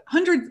like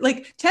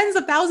tens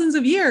of thousands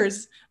of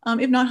years,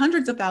 if not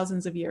hundreds of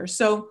thousands of years.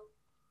 So,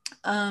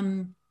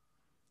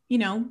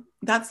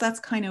 that's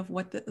kind of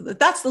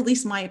that's at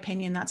least my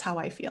opinion. That's how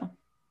I feel.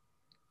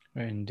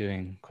 We're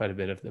doing quite a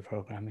bit of the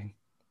programming.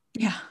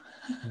 Yeah.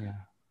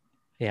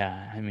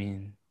 Yeah. I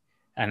mean,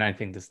 and I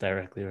think this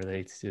directly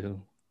relates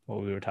to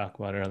what we were talking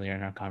about earlier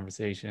in our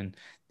conversation,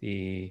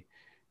 the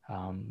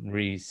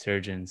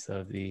resurgence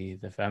of the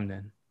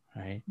feminine,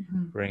 right?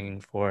 Mm-hmm.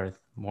 Bringing forth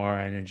more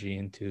energy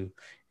into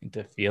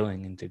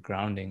feeling, into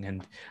grounding.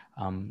 And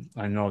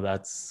I know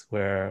that's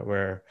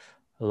where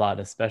a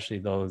lot, especially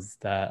those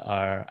that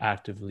are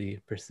actively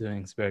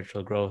pursuing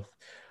spiritual growth,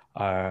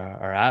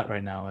 are at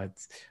right now.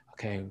 It's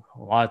okay,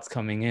 lots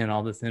coming in,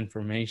 all this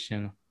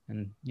information,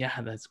 and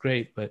yeah, that's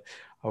great, but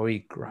are we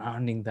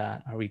grounding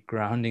that? Are we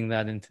grounding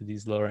that into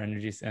these lower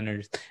energy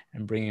centers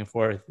and bringing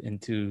forth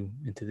into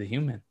the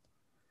human?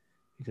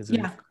 Because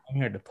we've come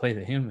here to play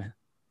the human.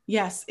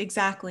 Yes,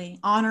 exactly.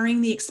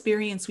 Honoring the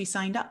experience we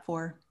signed up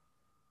for.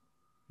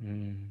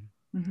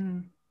 Mm-hmm.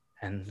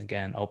 And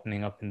again,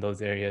 opening up in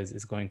those areas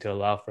is going to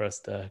allow for us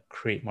to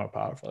create more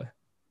powerfully.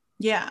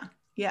 Yeah,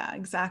 Yeah,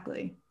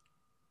 exactly.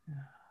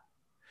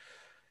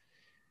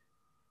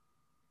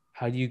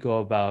 How do you go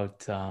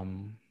about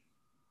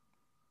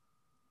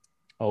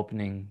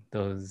opening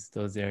those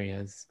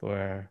areas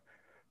for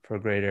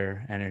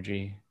greater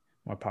energy,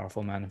 more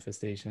powerful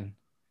manifestation?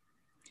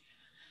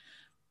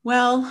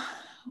 Well,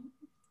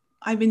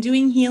 I've been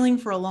doing healing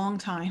for a long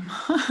time.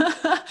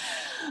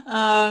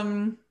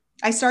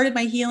 I started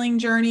my healing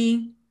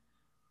journey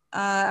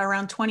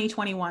around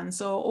 2021,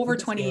 so over What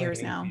does 20 healing years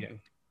mean to now. you?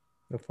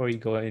 Before you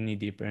go any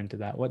deeper into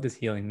that, what does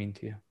healing mean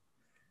to you?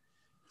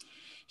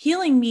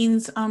 Healing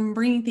means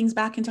bringing things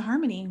back into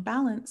harmony,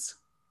 balance,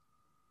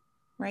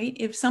 right?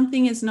 If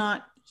something is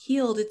not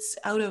healed, it's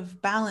out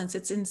of balance,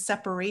 it's in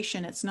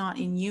separation, it's not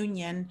in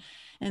union.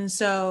 And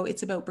so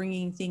it's about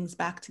bringing things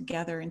back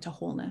together into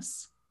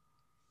wholeness.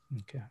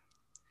 Okay.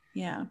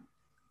 Yeah. And then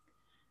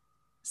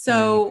you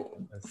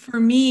So for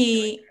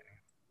me,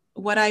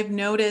 what I've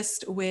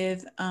noticed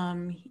with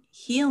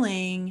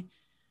healing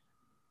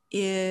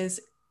is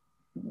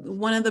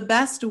one of the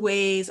best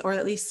ways, or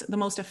at least the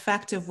most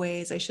effective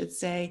ways, I should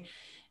say,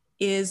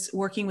 is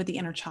working with the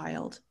inner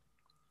child.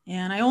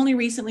 And I only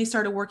recently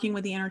started working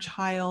with the inner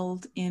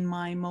child in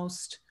my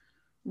most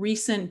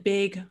recent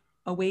big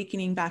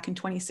awakening back in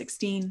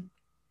 2016.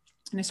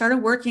 And I started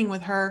working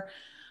with her.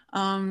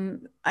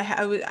 I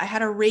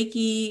had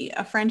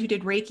a friend who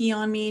did Reiki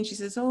on me, and she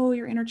says, "Oh,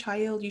 your inner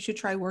child, you should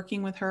try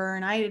working with her."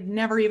 And I had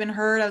never even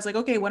heard. I was like,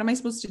 "Okay, what am I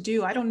supposed to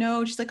do? I don't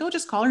know." She's like, "Oh,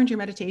 just call her into your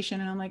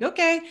meditation." And I'm like,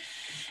 "Okay."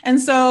 And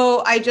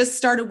so I just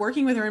started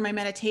working with her in my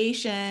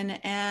meditation,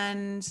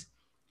 and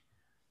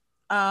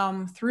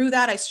through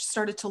that I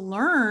started to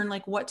learn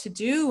like what to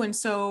do. And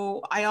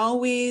so I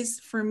always,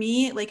 for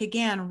me, like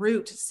again,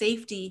 root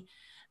safety,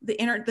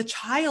 the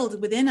child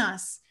within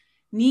us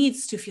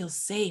needs to feel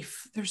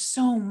safe. There's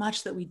so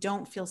much that we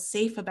don't feel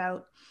safe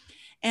about.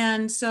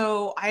 And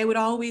so I would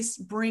always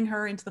bring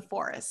her into the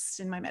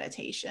forest in my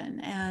meditation.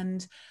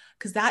 And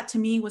because that to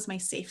me was my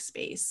safe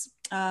space.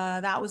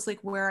 That was like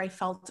where I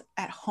felt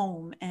at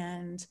home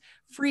and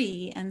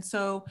free. And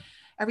so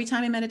every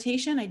time in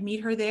meditation, I'd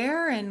meet her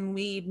there and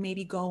we'd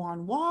maybe go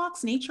on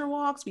walks, nature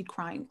walks. We'd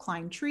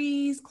climb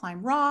trees,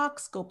 climb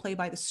rocks, go play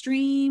by the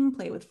stream,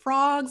 play with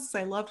frogs.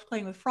 I loved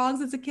playing with frogs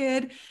as a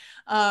kid.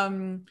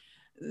 Um,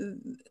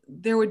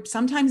 there would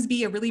sometimes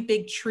be a really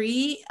big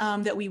tree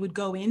that we would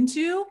go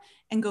into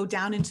and go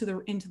down into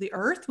the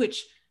earth,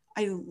 which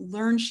I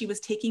learned she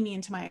was taking me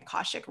into my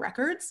Akashic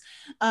records.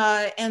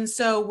 And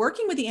so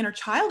working with the inner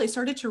child, I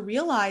started to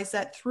realize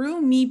that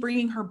through me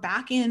bringing her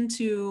back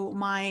into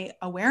my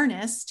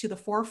awareness, to the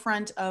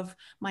forefront of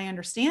my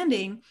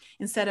understanding,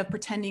 instead of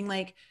pretending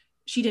like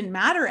she didn't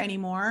matter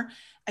anymore,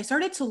 I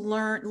started to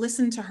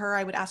listen to her.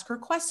 I would ask her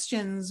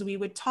questions, we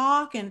would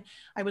talk, and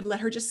I would let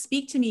her just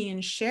speak to me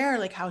and share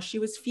like how she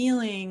was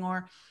feeling,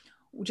 or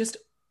just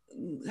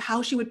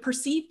how she would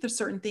perceive the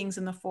certain things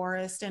in the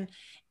forest. And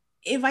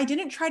if I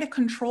didn't try to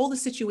control the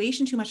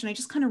situation too much and I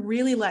just kind of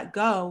really let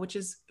go, which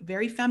is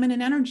very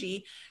feminine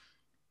energy,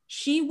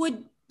 she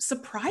would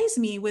surprise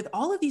me with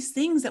all of these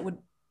things that would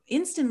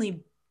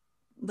instantly,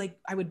 like,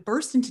 I would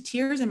burst into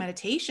tears in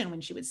meditation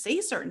when she would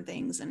say certain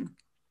things. And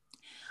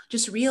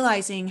just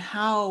realizing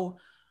how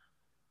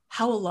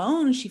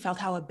alone she felt,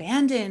 how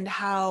abandoned,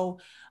 how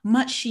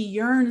much she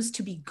yearns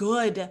to be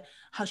good,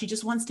 how she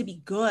just wants to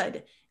be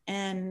good.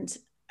 And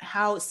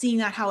how seeing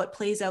that, how it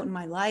plays out in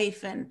my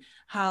life, and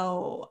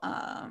how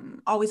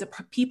always a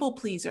people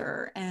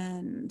pleaser,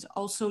 and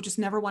also just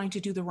never wanting to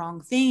do the wrong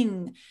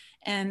thing,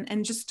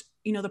 and just,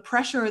 you know, the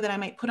pressure that I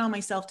might put on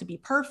myself to be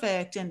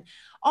perfect, and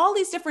all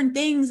these different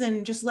things.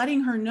 And just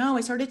letting her know,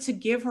 I started to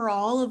give her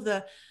all of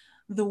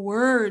the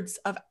words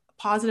of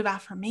positive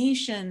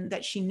affirmation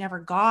that she never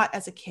got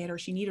as a kid, or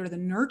she needed, or the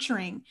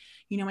nurturing.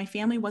 You know, my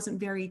family wasn't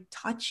very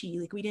touchy.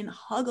 Like, we didn't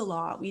hug a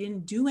lot. We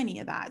didn't do any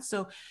of that.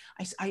 So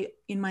I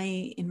in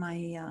my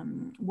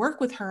work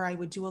with her, I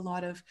would do a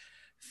lot of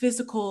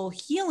physical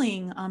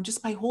healing,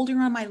 just by holding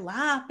her on my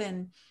lap.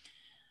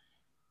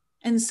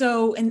 And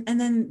so, and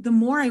then the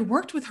more I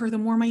worked with her, the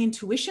more my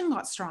intuition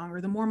got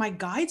stronger, the more my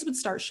guides would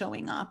start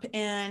showing up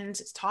and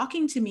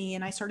talking to me.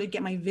 And I started to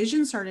get, my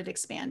vision started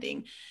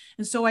expanding.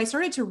 And so I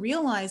started to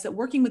realize that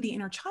working with the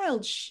inner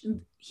child,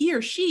 he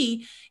or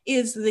she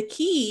is the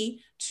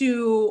key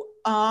to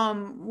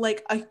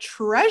like a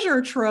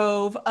treasure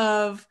trove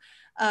of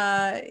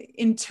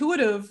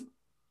intuitive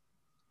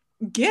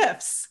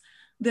gifts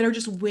that are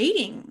just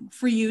waiting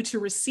for you to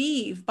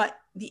receive. But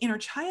the inner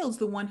child's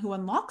the one who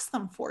unlocks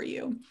them for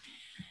you.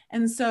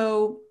 And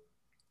so,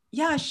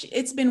 yeah,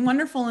 it's been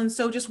wonderful. And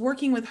so just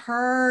working with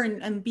her,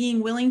 and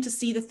being willing to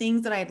see the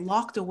things that I had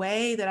locked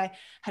away, that I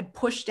had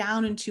pushed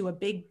down into a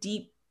big,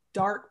 deep,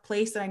 dark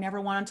place that I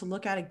never wanted to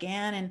look at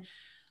again. And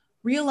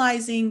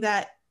realizing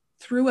that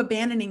through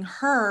abandoning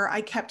her,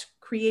 I kept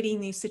creating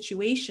these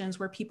situations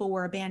where people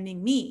were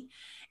abandoning me.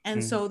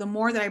 And so the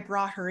more that I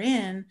brought her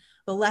in,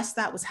 the less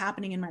that was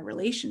happening in my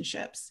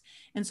relationships.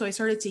 And so I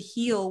started to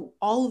heal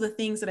all of the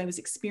things that I was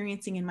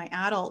experiencing in my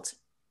adult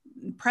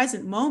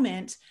present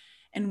moment,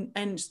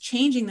 and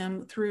changing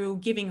them through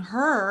giving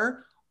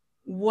her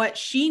what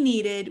she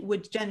needed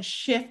would then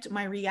shift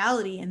my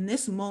reality in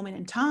this moment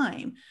in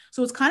time.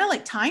 So it's kind of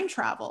like time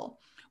travel.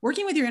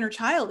 Working with your inner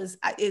child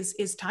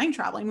is time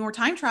traveling. I mean, we're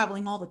time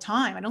traveling all the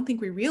time. I don't think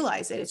we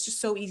realize it. It's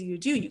just so easy to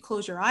do. You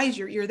close your eyes,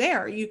 you're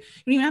there. You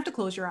don't even have to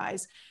close your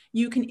eyes.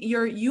 You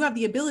have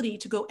the ability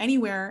to go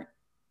anywhere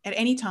at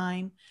any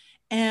time,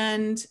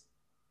 and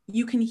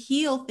you can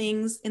heal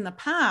things in the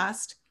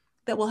past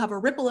that will have a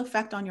ripple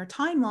effect on your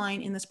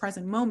timeline in this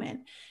present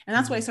moment. And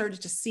that's what I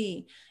started to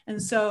see. And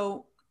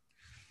so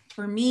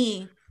for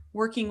me,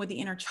 working with the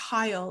inner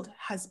child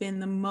has been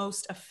the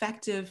most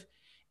effective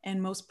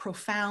and most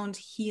profound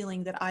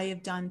healing that I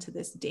have done to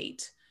this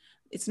date.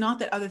 It's not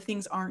that other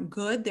things aren't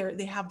good,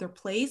 they have their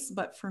place,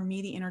 but for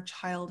me, the inner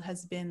child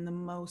has been the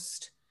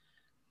most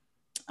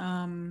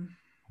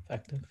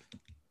effective.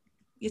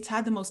 It's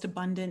had the most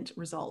abundant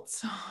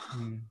results.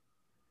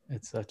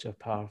 It's such a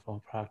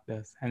powerful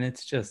practice, and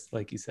it's just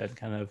like you said,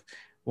 kind of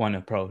one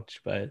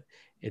approach, but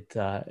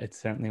it's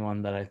certainly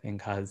one that I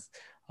think has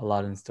a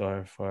lot in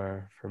store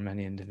for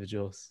many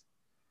individuals.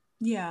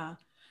 Yeah,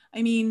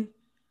 I mean,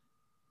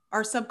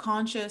 our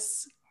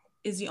subconscious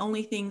is the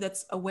only thing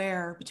that's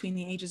aware between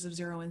the ages of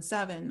 0 and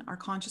 7. Our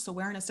conscious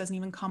awareness doesn't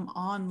even come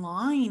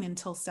online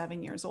until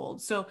 7 years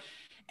old. So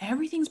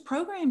everything's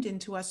programmed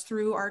into us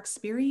through our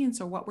experience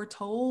or what we're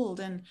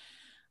told. And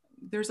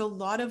there's a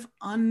lot of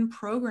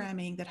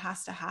unprogramming that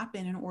has to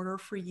happen in order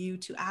for you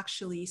to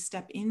actually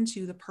step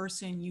into the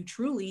person you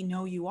truly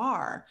know you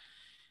are.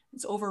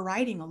 It's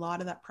overriding a lot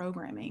of that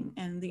programming.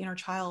 And the inner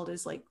child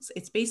is like,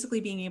 it's basically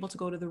being able to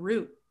go to the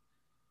root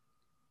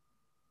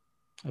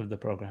of the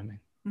programming.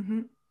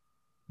 Mm-hmm.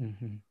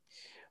 Mm-hmm.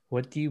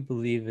 What do you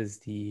believe is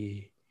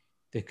the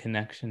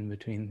connection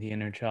between the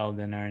inner child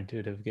and our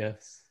intuitive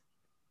gifts?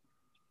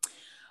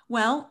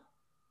 Well,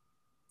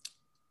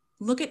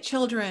 look at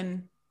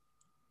children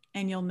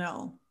and you'll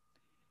know.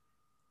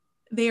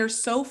 They are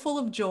so full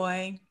of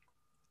joy.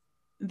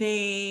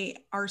 They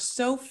are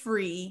so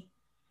free.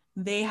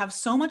 They have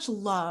so much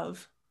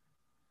love.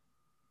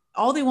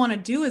 All they want to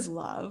do is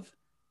love.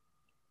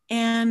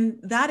 And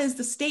that is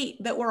the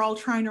state that we're all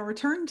trying to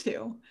return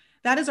to.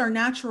 That is our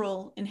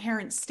natural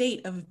inherent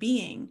state of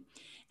being.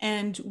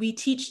 And we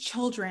teach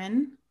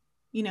children,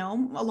 you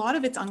know, a lot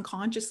of it's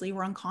unconsciously.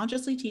 We're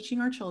unconsciously teaching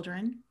our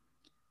children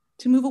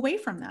to move away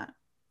from that,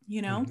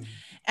 you know?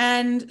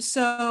 And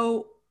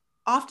so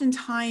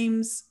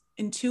oftentimes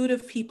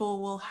intuitive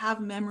people will have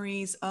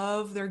memories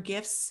of their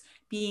gifts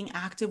being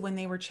active when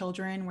they were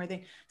children, where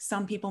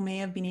some people may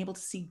have been able to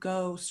see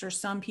ghosts, or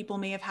some people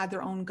may have had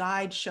their own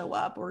guides show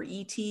up, or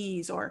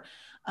ETs, or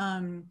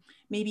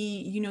maybe,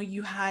 you know,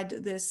 you had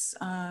this,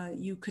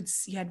 you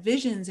had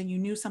visions and you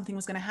knew something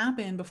was going to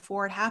happen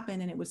before it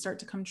happened and it would start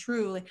to come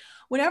true, like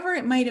whatever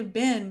it might have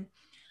been,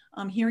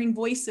 hearing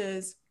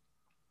voices.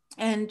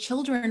 And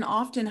children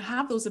often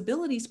have those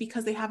abilities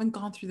because they haven't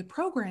gone through the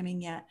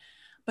programming yet.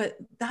 But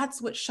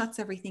that's what shuts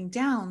everything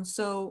down.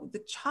 So the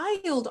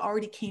child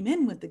already came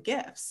in with the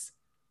gifts.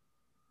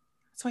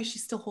 That's why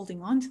she's still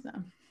holding on to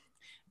them.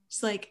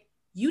 It's like,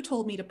 you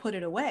told me to put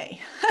it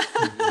away.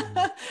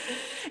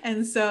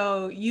 And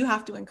so you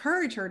have to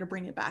encourage her to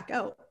bring it back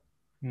out.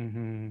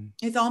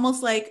 It's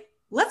almost like,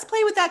 let's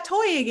play with that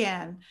toy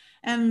again.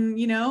 And,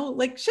 you know,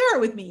 like, share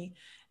it with me.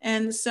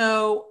 And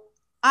so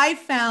I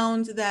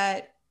found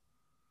that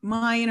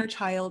my inner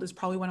child is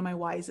probably one of my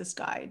wisest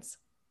guides.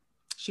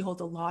 She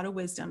holds a lot of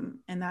wisdom,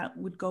 and that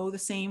would go the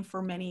same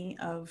for many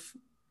of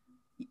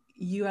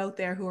you out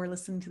there who are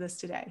listening to this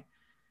today.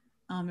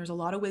 There's a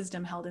lot of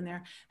wisdom held in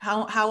there.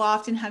 How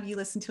often have you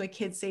listened to a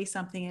kid say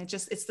something and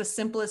it's the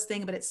simplest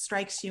thing, but it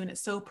strikes you and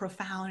it's so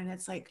profound and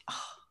it's like,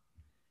 oh,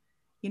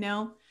 you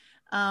know,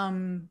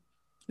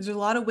 there's a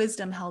lot of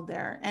wisdom held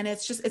there. And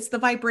it's the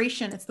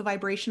vibration. It's the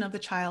vibration of the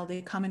child.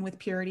 They come in with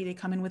purity. They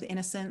come in with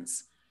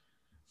innocence.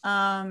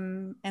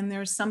 And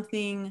there's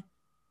something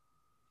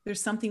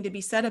to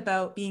be said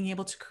about being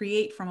able to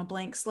create from a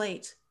blank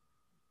slate,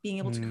 being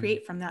able to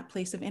create from that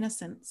place of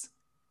innocence.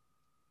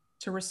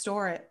 To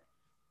restore it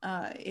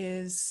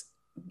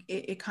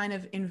it kind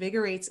of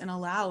invigorates and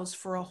allows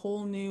for a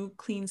whole new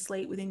clean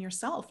slate within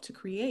yourself to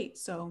create.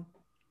 So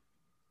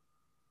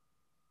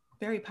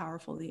very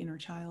powerful, the inner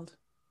child.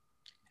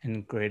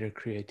 And greater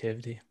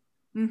creativity.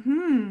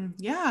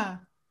 Yeah,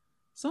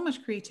 so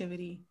much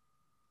creativity.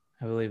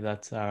 I believe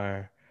that's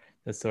the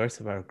source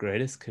of our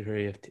greatest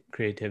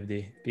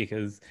creativity,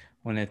 because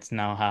when it's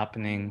now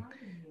happening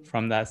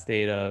from that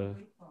state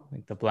of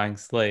like the blank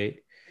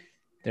slate,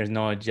 there's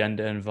no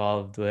agenda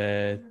involved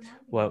with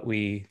what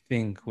we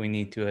think we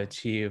need to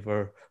achieve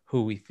or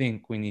who we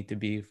think we need to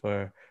be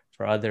for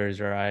others,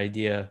 or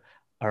idea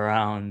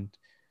around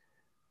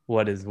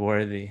what is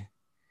worthy,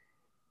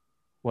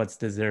 what's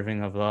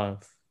deserving of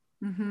love.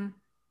 The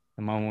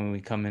moment we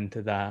come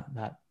into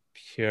that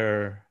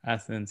pure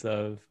essence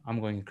of, I'm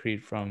going to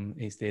create from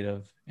a state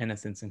of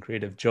innocence and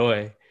creative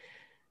joy,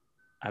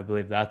 I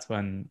believe that's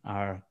when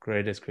our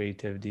greatest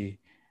creativity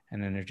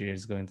and energy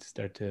is going to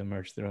start to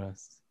emerge through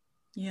us.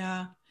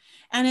 Yeah.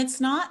 And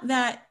it's not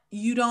that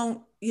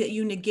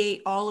you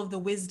negate all of the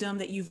wisdom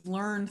that you've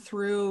learned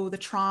through the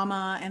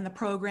trauma and the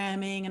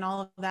programming and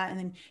all of that, and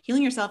then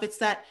healing yourself. It's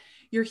that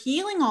you're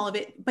healing all of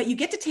it, but you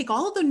get to take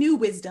all of the new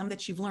wisdom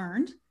that you've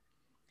learned,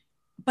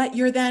 but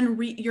you're then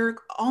you're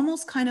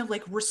almost kind of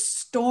like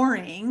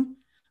restoring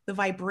the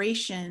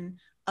vibration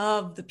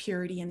of the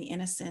purity and the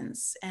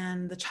innocence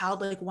and the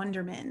childlike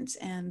wonderment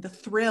and the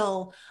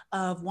thrill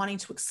of wanting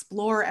to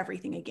explore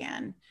everything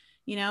again,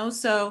 you know?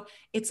 So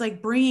it's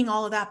like bringing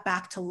all of that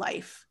back to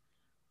life,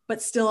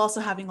 but still also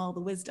having all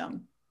the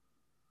wisdom.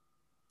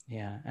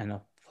 Yeah, and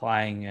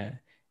applying it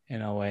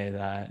in a way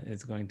that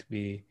is going to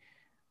be,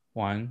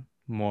 one,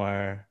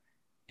 more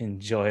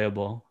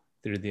enjoyable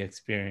through the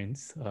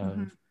experience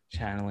of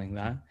channeling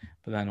that,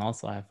 but then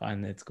also I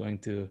find it's going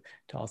to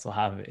also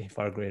have a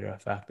far greater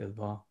effect as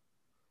well.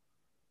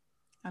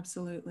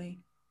 Absolutely.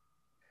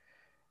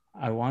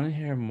 I want to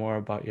hear more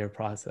about your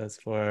process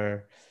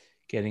for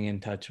getting in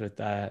touch with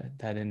that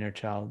inner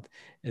child.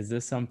 Is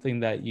this something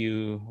that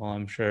you, well,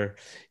 I'm sure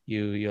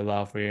you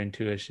allow for your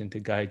intuition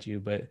to guide you,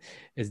 but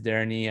is there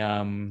any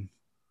do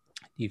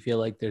you feel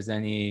like there's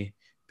any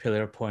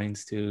pillar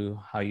points to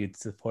how you'd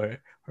support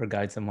or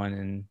guide someone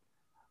in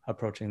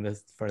approaching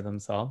this for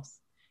themselves?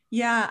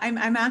 Yeah,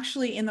 I'm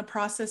actually in the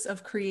process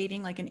of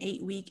creating like an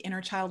 8-week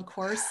inner child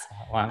course.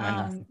 Why am I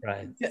not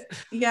surprised?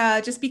 Yeah,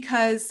 just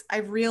because I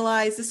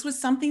realized this was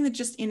something that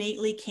just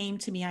innately came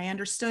to me. I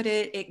understood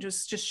it. It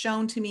was just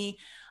shown to me.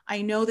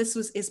 I know this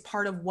is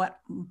part of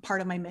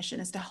my mission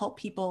is to help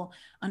people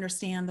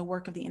understand the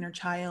work of the inner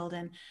child.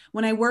 And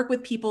when I work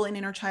with people in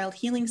inner child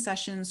healing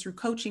sessions through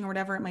coaching or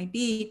whatever it might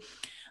be,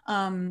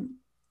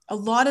 a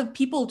lot of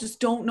people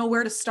just don't know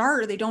where to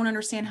start, or they don't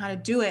understand how to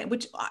do it,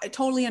 which I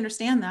totally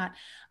understand that.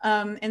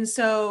 And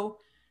so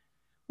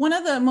one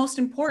of the most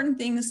important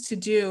things to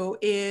do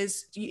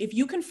is if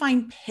you can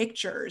find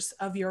pictures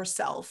of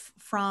yourself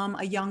from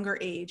a younger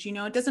age, you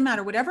know, it doesn't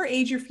matter, whatever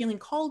age you're feeling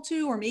called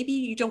to, or maybe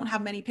you don't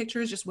have many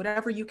pictures, just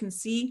whatever you can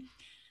see,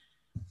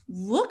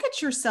 look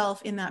at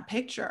yourself in that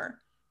picture,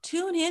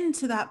 tune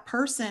into that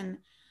person,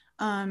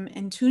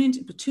 and tune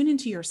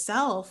into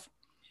yourself,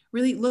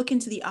 really look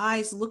into the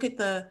eyes, look at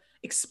the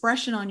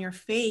expression on your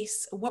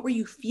face. What were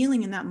you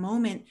feeling in that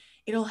moment?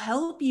 It'll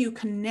help you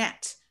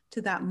connect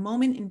to that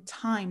moment in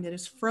time that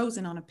is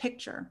frozen on a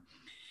picture.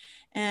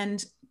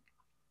 And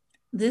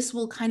this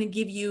will kind of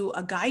give you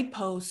a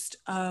guidepost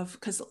of,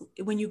 because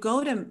when you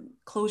go to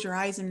close your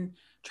eyes and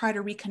try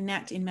to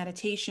reconnect in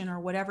meditation or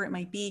whatever it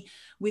might be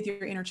with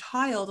your inner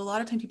child, a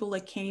lot of times people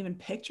like can't even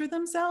picture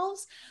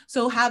themselves.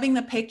 So having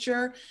the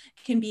picture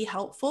can be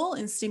helpful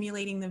in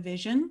stimulating the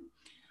vision.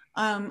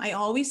 I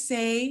always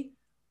say,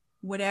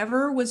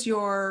 whatever was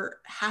your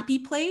happy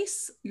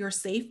place, your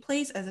safe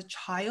place as a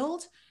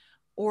child,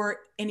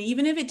 and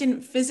even if it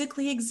didn't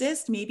physically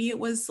exist, maybe it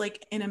was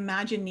like an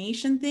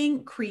imagination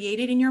thing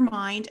created in your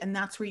mind, and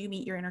that's where you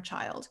meet your inner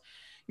child.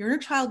 Your inner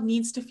child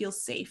needs to feel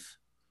safe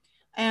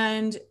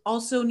and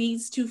also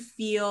needs to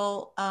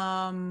feel,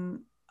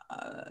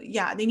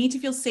 they need to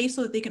feel safe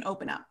so that they can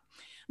open up.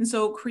 And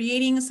so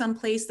creating some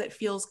place that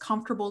feels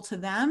comfortable to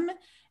them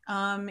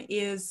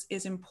is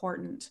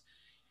important.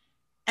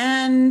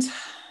 And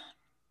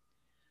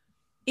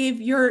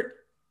if you're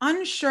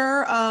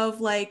unsure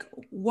of like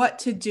what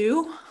to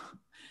do,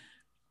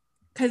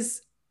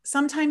 because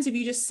sometimes if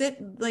you just sit,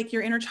 like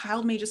your inner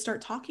child may just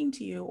start talking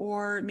to you,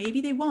 or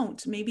maybe they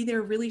won't, maybe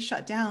they're really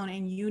shut down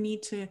and you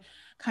need to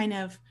kind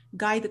of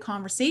guide the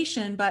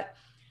conversation. But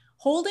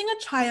holding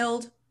a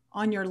child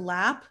on your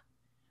lap,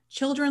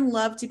 children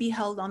love to be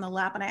held on the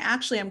lap. And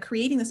I'm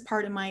creating this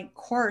part in my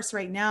course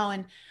right now.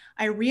 And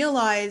I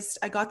realized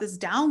I got this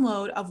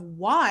download of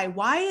why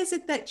is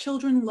it that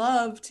children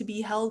love to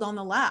be held on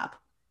the lap?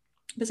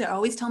 Because I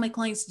always tell my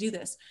clients to do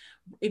this.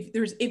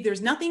 If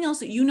there's nothing else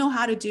that you know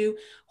how to do,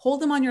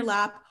 hold them on your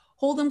lap,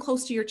 hold them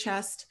close to your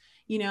chest,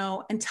 you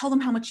know, and tell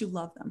them how much you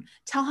love them.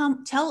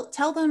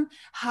 Tell them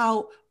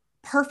how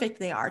perfect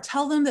they are.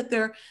 Tell them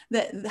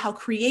that how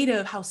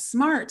creative, how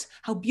smart,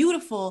 how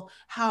beautiful,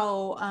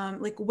 how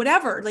like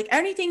whatever, like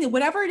anything,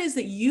 whatever it is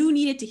that you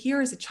needed to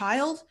hear as a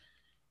child,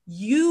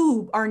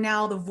 you are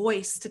now the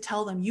voice to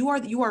tell them. You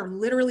are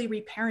literally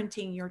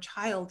reparenting your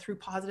child through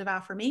positive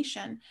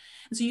affirmation.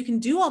 And so you can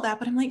do all that,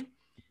 but I'm like,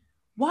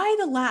 why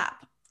the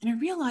lap? And I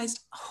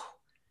realized,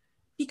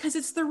 because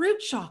it's the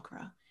root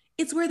chakra.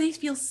 It's where they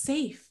feel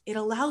safe. It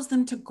allows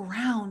them to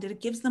ground.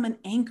 It gives them an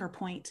anchor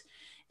point,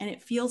 and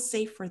it feels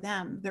safe for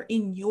them. They're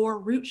in your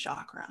root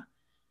chakra.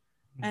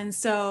 And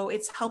so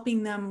it's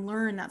helping them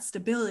learn that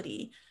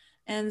stability.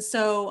 And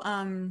so,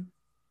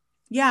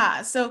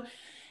 so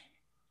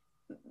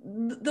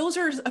those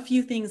are a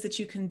few things that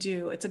you can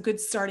do. It's a good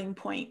starting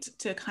point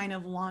to kind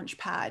of launch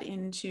pad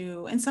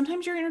into, and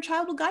sometimes your inner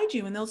child will guide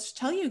you and they'll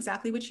tell you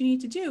exactly what you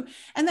need to do.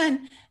 And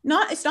then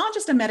it's not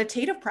just a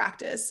meditative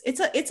practice,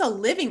 it's a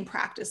living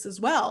practice as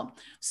well.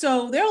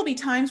 So there'll be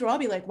times where I'll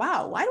be like,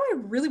 wow, why do I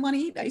really want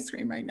to eat ice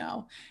cream right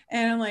now?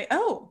 And I'm like,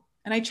 oh,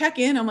 and I check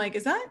in, I'm like,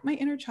 is that my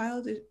inner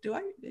child?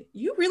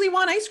 You really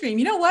want ice cream?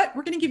 You know what?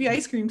 We're going to give you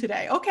ice cream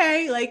today.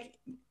 Okay. Like,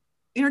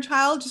 inner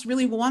child just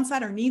really wants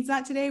that or needs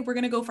that today, we're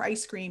going to go for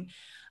ice cream.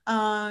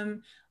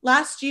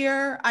 Last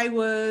year I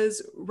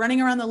was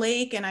running around the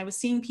lake and I was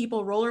seeing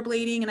people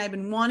rollerblading, and I've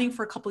been wanting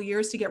for a couple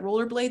years to get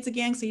rollerblades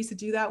again. So I used to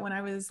do that when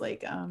I was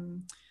like,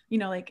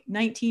 like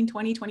 19,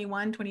 20,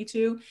 21,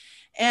 22.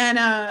 And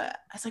I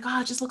was like,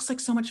 oh, it just looks like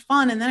so much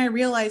fun. And then I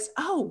realized,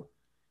 oh,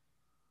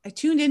 I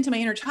tuned into my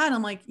inner child.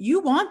 I'm like, you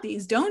want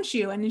these, don't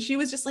you? And she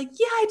was just like,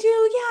 yeah, I do.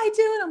 Yeah, I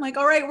do. And I'm like,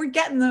 all right, we're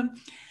getting them.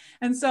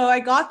 And so I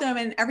got them.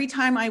 And every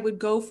time I would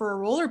go for a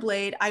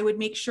rollerblade, I would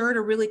make sure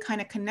to really kind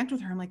of connect with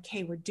her. I'm like,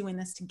 hey, we're doing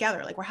this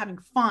together. Like, we're having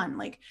fun.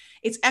 Like,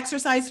 it's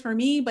exercise for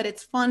me, but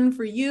it's fun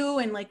for you.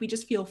 And like, we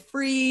just feel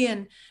free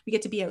and we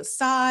get to be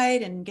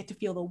outside and get to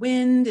feel the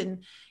wind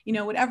and,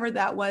 whatever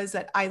that was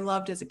that I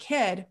loved as a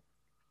kid.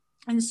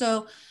 And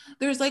so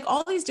there's like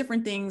all these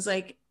different things.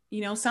 Like,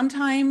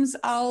 sometimes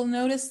I'll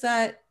notice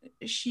that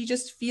she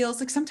just feels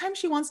like sometimes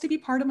she wants to be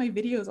part of my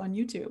videos on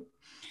YouTube.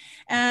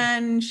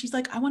 And she's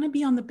like, I want to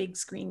be on the big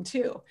screen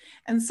too.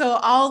 And so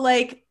I'll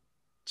like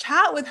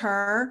chat with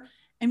her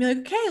and be like,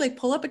 okay, like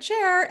pull up a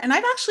chair. And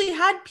I've actually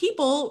had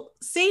people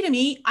say to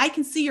me, I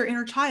can see your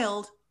inner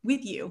child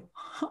with you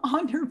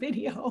on your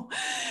video.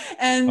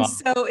 And Wow.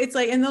 so it's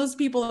like, and those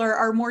people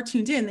are more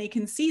tuned in, they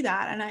can see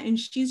that. And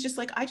she's just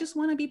like, I just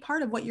want to be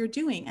part of what you're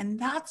doing. And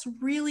that's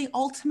really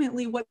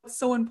ultimately what's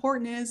so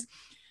important is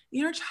the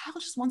inner child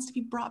just wants to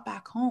be brought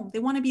back home. They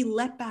want to be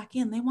let back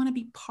in. They want to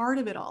be part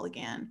of it all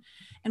again.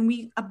 And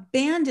we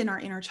abandon our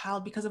inner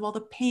child because of all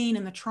the pain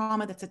and the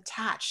trauma that's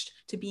attached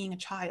to being a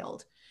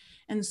child.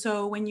 And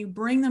so when you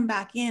bring them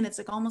back in, it's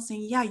like almost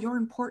saying, yeah, you're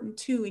important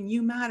too, and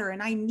you matter,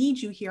 and I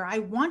need you here. I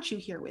want you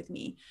here with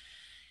me.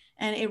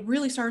 And it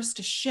really starts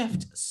to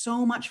shift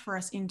so much for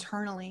us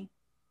internally.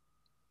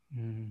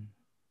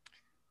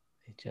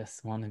 They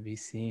just want to be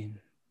seen.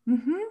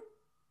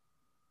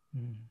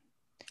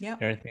 Yeah.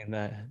 Everything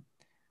that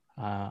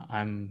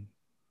I'm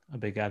a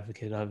big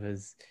advocate of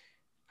is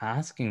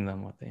asking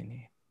them what they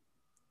need.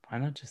 Why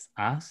not just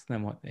ask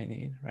them what they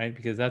need, right?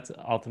 Because that's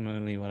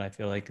ultimately what I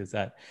feel like is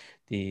at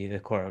the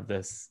core of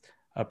this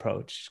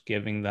approach,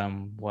 giving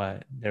them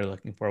what they're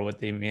looking for,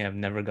 what they may have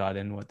never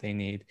gotten, what they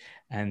need.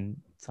 And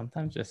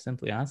sometimes just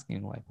simply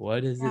asking, like,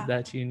 what is it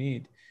that you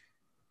need?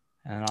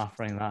 And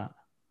offering that.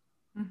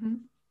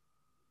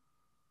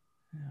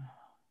 Yeah.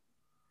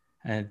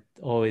 And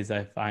always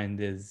I find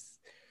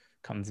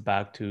comes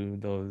back to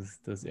those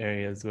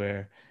areas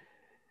where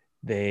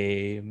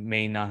they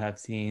may not have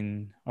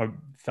seen or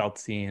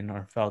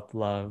felt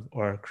love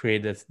or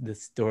created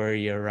this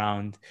story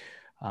around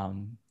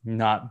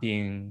not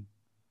being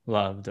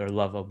loved or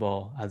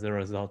lovable as a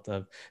result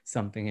of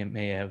something it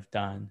may have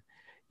done,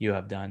 you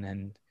have done,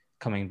 and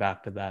coming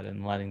back to that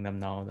and letting them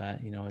know that,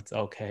 it's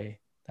okay,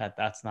 that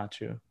that's not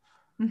true.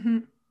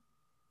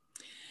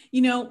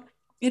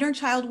 Inner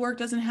child work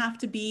doesn't have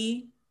to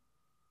be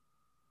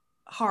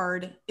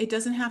hard. It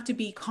doesn't have to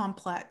be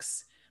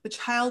complex. The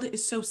child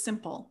is so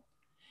simple.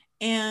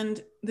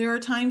 And there are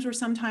times where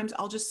sometimes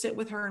I'll just sit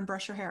with her and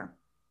brush her hair,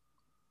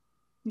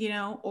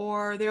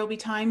 or there'll be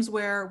times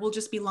where we'll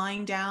just be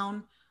lying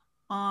down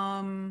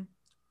on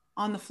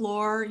the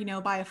floor,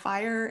 by a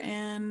fire,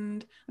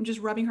 and I'm just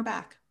rubbing her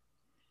back.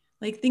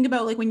 Like, think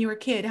about like when you were a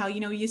kid, how,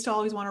 you used to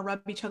always want to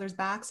rub each other's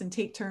backs and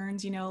take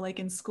turns, like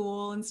in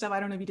school and stuff.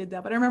 I don't know if you did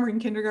that, but I remember in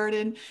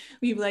kindergarten,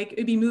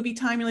 it'd be movie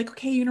time. You're like,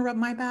 okay, you're gonna rub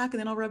my back and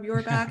then I'll rub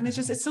your back. And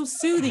it's so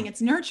soothing.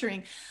 It's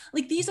nurturing.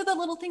 Like, these are the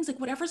little things, like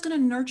whatever's going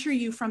to nurture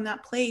you from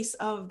that place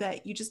of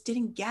that you just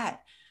didn't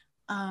get.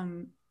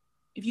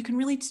 If you can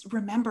really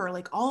remember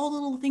like all the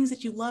little things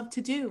that you love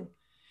to do.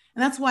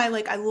 And that's why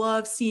like I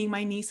love seeing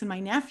my niece and my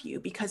nephew,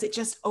 because it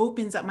just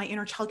opens up. My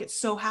inner child gets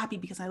so happy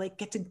because I like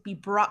get to be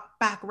brought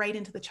back right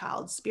into the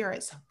child's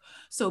spirit.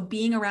 So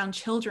being around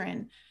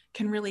children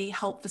can really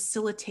help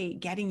facilitate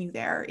getting you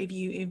there. If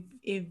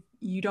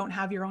you don't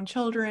have your own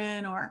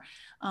children, or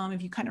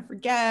if you kind of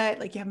forget,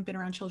 like you haven't been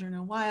around children in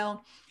a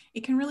while,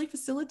 it can really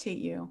facilitate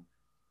you.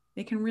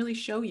 It can really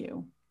show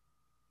you.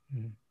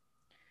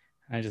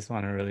 I just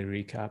want to really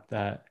recap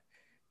that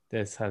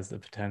this has the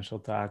potential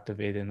to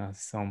activate in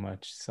us so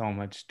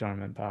much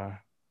dormant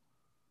power.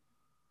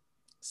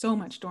 So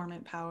much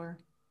dormant power.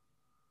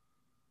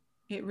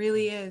 It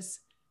really is.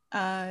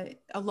 A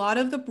lot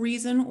of the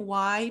reason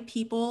why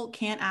people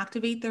can't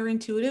activate their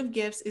intuitive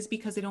gifts is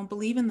because they don't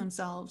believe in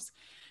themselves.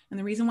 And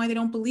the reason why they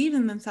don't believe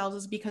in themselves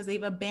is because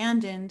they've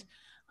abandoned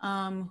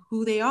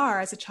who they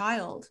are as a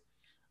child.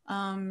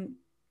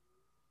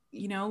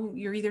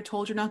 You're either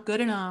told you're not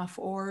good enough,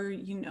 or,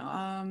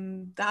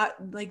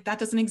 that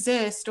doesn't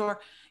exist, or,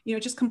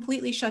 just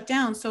completely shut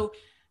down. So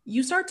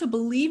you start to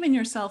believe in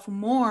yourself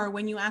more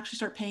when you actually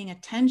start paying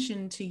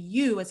attention to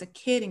you as a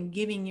kid and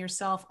giving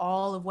yourself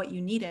all of what you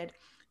needed.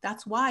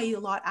 That's why a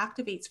lot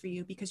activates for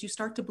you, because you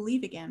start to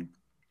believe again.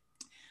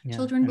 Yeah,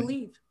 children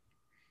believe.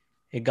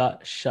 It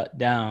got shut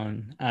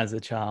down as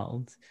a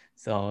child.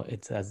 So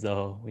it's as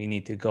though we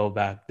need to go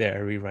back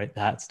there, rewrite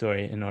that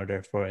story in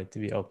order for it to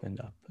be opened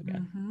up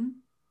again.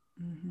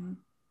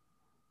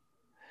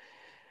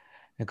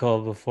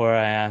 Nicole, before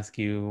I ask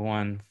you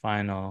one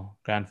final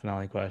grand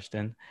finale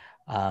question,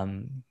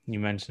 You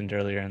mentioned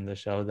earlier in the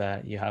show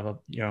that you have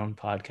your own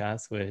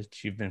podcast,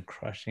 which you've been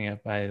crushing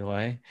it, by the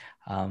way.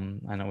 I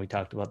know we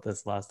talked about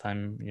this last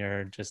time.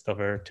 You're just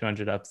over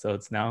 200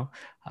 episodes now.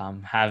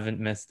 Haven't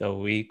missed a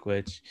week,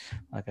 which,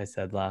 like I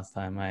said last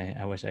time,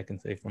 I wish I can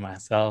say for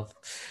myself.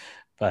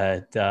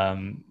 But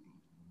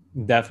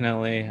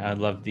definitely, I'd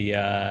love the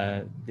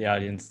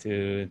audience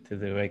to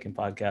the Awaken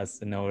podcast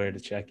to know where to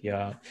check you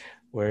out.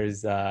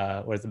 Where's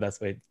the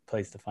best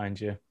place to find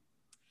you?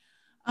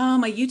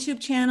 My YouTube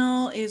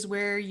channel is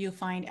where you'll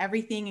find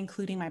everything,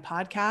 including my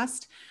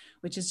podcast,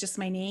 which is just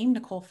my name,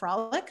 Nicole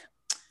Frolic.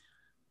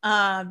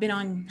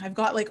 I've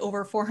got like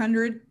over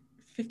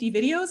 450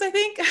 videos, I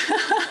think.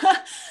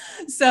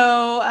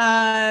 So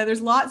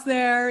there's lots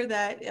there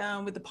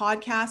that with the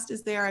podcast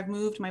is there. I've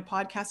moved my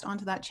podcast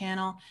onto that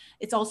channel.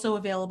 It's also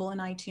available in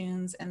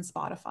iTunes and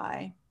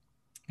Spotify.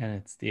 And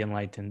it's the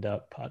Enlightened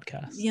Up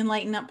podcast. The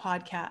Enlightened Up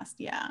podcast.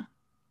 Yeah.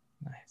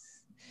 Nice.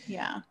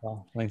 Yeah.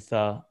 Well, links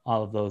to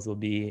all of those will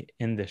be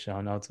in the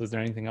show notes. Was there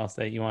anything else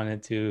that you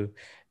wanted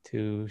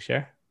to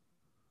share?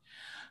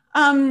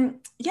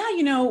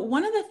 Yeah,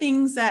 one of the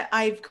things that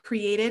I've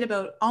created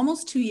about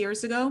almost 2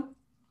 years ago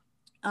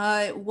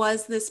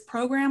was this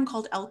program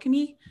called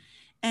Alchemy.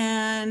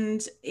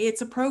 And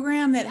it's a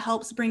program that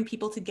helps bring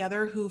people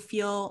together who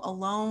feel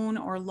alone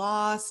or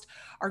lost,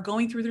 are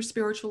going through their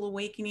spiritual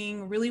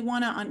awakening, really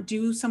want to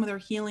undo some of their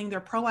healing. They're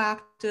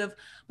proactive,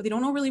 but they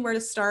don't know really where to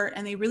start,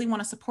 and they really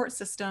want a support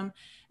system.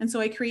 And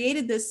so I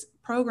created this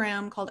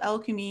program called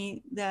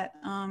Alchemy that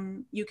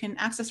you can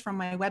access from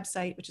my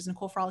website, which is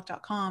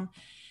NicoleFrolic.com.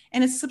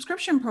 And it's a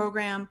subscription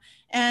program,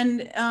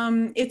 and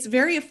it's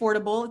very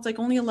affordable. It's like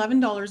only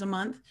 $11 a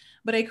month,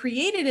 but I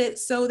created it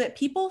so that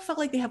people felt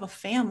like they have a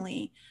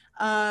family.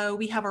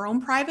 We have our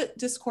own private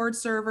Discord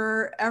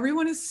server.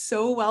 Everyone is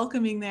so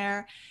welcoming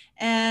there.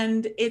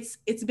 And it's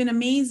been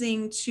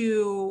amazing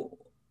to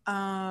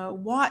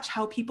watch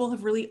how people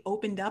have really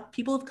opened up.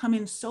 People have come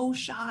in so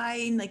shy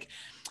and like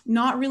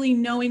not really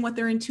knowing what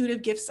their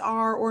intuitive gifts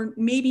are, or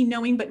maybe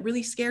knowing but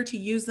really scared to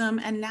use them.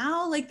 And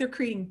now like they're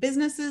creating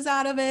businesses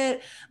out of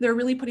it. They're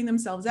really putting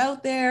themselves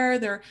out there.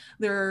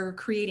 They're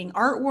creating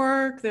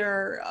artwork.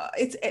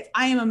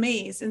 I am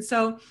amazed. And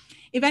so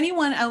if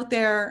anyone out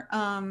there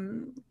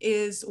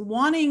was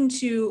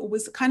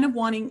kind of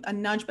wanting a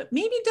nudge, but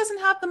maybe doesn't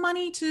have the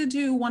money to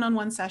do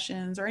one-on-one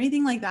sessions or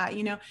anything like that,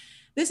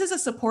 this is a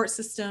support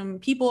system.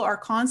 People are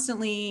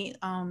constantly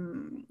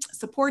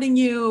supporting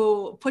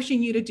you,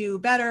 pushing you to do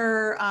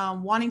better,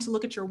 wanting to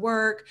look at your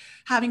work,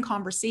 having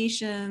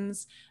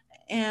conversations.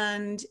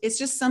 And it's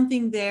just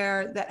something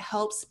there that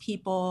helps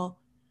people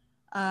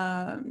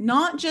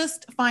not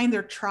just find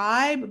their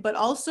tribe, but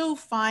also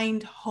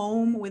find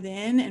home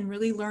within and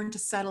really learn to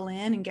settle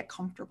in and get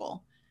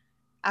comfortable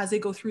as they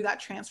go through that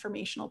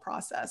transformational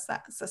process.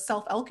 That's a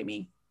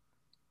self-alchemy.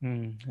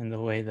 And the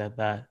way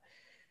that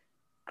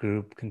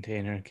group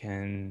container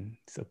can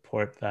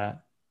support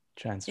that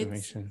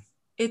transformation.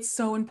 It's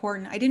so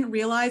important. I didn't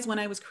realize when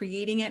I was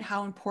creating it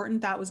how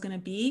important that was going to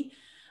be.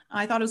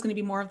 I thought it was going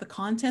to be more of the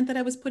content that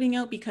I was putting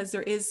out, because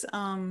there is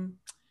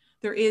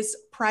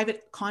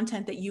private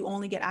content that you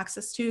only get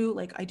access to.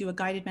 Like I do a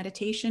guided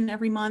meditation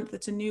every month.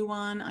 It's a new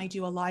one. I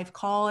do a live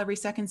call every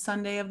second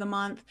Sunday of the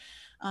month.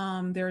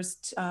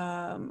 There's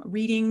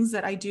readings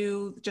that I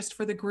do just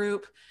for the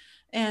group.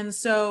 And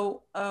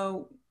so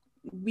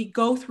we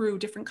go through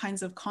different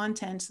kinds of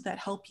content that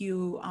help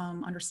you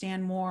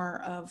understand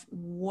more of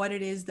what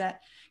it is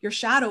that your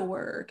shadow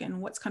work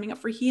and what's coming up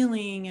for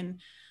healing. And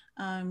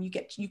you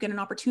get an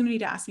opportunity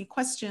to ask me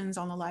questions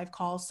on the live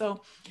call.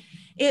 So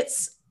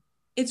it's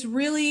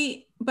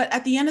really, but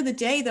at the end of the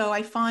day though,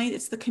 I find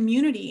it's the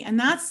community, and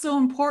that's so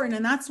important.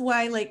 And that's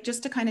why, like,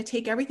 just to kind of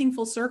take everything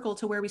full circle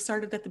to where we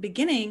started at the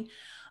beginning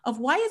of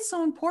why it's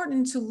so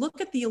important to look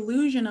at the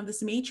illusion of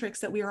this matrix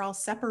that we are all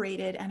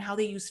separated, and how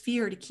they use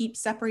fear to keep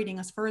separating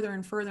us further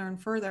and further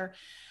and further,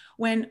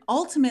 when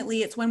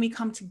ultimately it's when we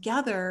come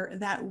together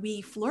that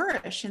we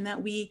flourish and that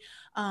we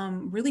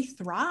really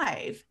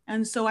thrive.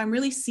 And so I'm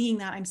really seeing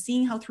that. I'm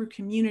seeing how through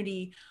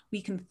community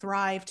we can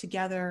thrive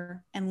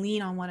together and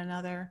lean on one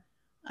another,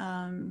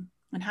 and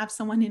have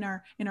someone in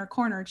our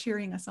corner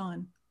cheering us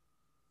on.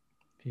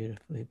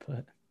 Beautifully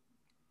put.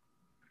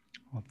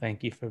 Well,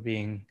 thank you for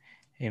being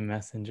a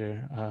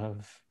messenger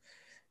of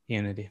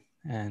unity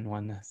and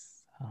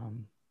oneness.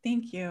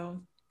 Thank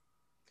you.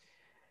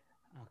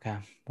 Okay.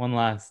 One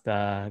last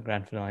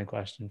grand finale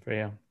question for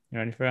you. You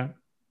ready for it?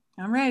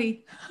 I'm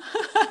ready.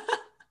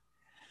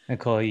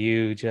 Nicole,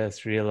 you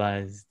just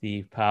realized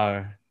the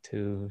power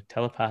to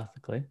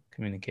telepathically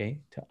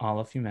communicate to all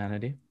of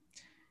humanity.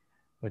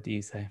 What do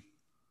you say?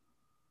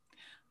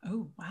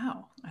 Oh,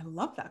 wow. I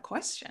love that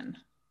question.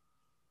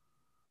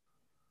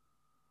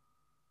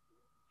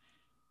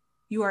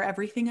 You are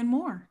everything and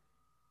more.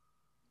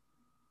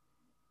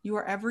 You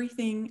are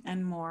everything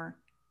and more.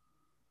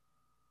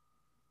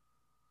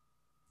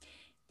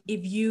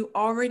 If you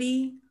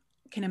already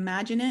can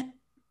imagine it,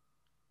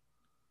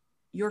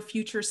 your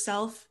future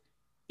self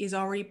is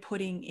already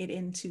putting it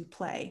into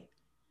play.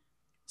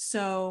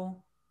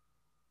 So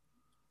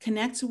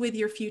Connect with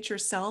your future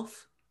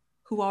self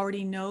who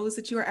already knows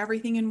that you are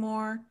everything and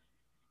more,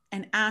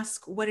 and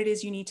ask what it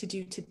is you need to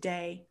do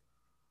today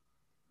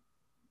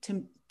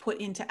to put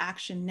into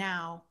action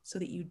now so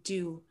that you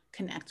do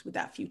connect with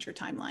that future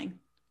timeline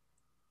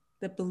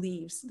that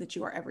believes that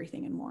you are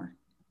everything and more.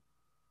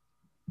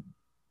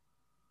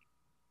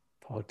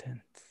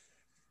 Potent.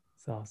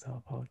 So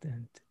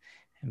potent.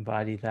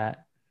 Embody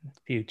that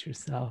future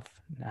self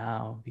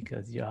now,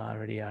 because you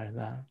already are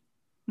that.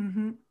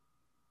 Mm-hmm.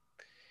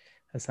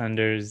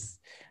 Ascenders,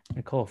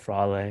 Nicole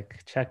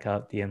Frolick, check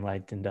out the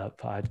Enlightened Up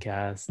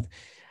podcast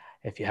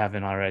if you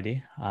haven't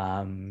already.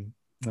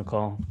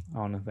 Nicole, I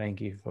want to thank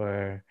you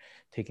for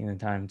taking the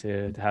time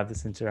to have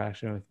this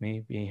interaction with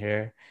me, being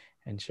here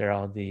and share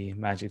all the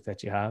magic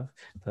that you have,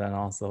 but then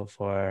also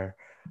for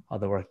all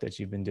the work that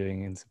you've been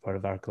doing in support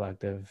of our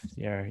collective.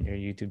 Your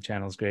YouTube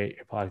channel is great,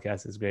 your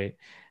podcast is great,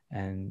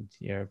 and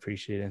you're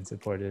appreciated and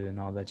supported in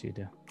all that you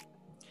do.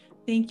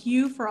 Thank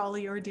you for all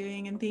you're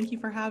doing, and thank you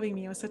for having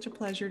me. It was such a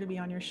pleasure to be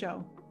on your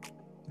show.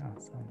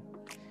 Awesome.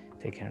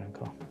 Take care,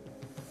 Nicole.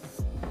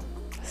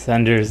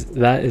 Ascenders,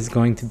 that is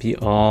going to be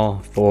all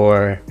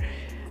for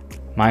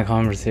my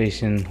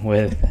conversation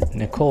with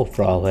Nicole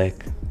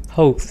Frolick,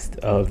 host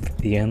of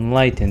the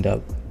Enlightened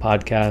Up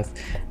podcast.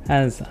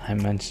 As I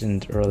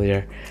mentioned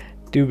earlier,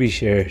 do be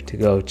sure to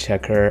go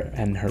check her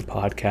and her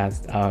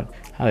podcast out.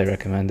 Highly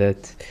recommend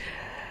it.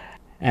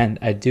 And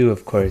I do,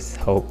 of course,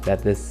 hope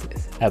that this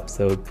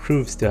episode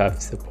proves to have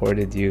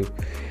supported you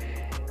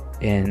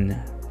in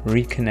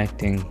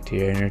reconnecting to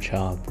your inner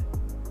child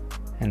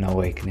and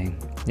awakening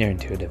your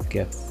intuitive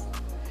gifts.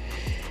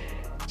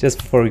 Just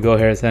before we go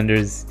here,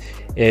 Ascenders,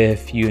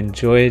 if you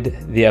enjoyed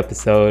the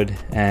episode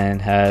and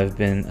have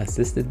been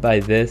assisted by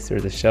this or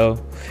the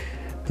show,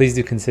 please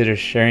do consider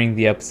sharing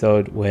the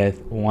episode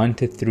with 1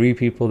 to 3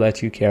 people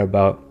that you care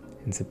about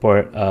in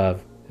support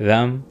of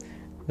them,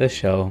 the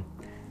show,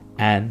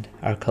 and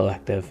our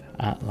collective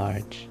at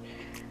large,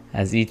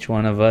 as each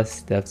one of us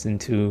steps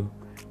into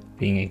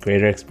being a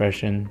greater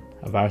expression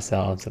of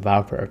ourselves, of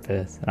our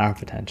purpose, and our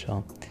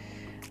potential.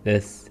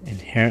 This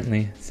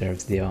inherently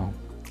serves the all.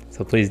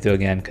 So please do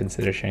again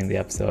consider sharing the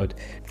episode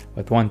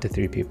with 1 to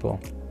 3 people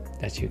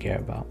that you care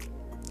about.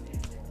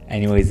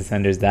 Anyways,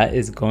 Ascenders, that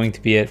is going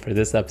to be it for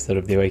this episode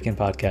of the Awaken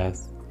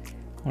Podcast.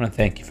 I want to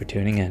thank you for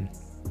tuning in.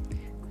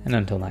 And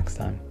until next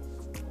time,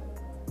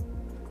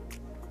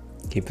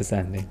 keep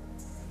ascending.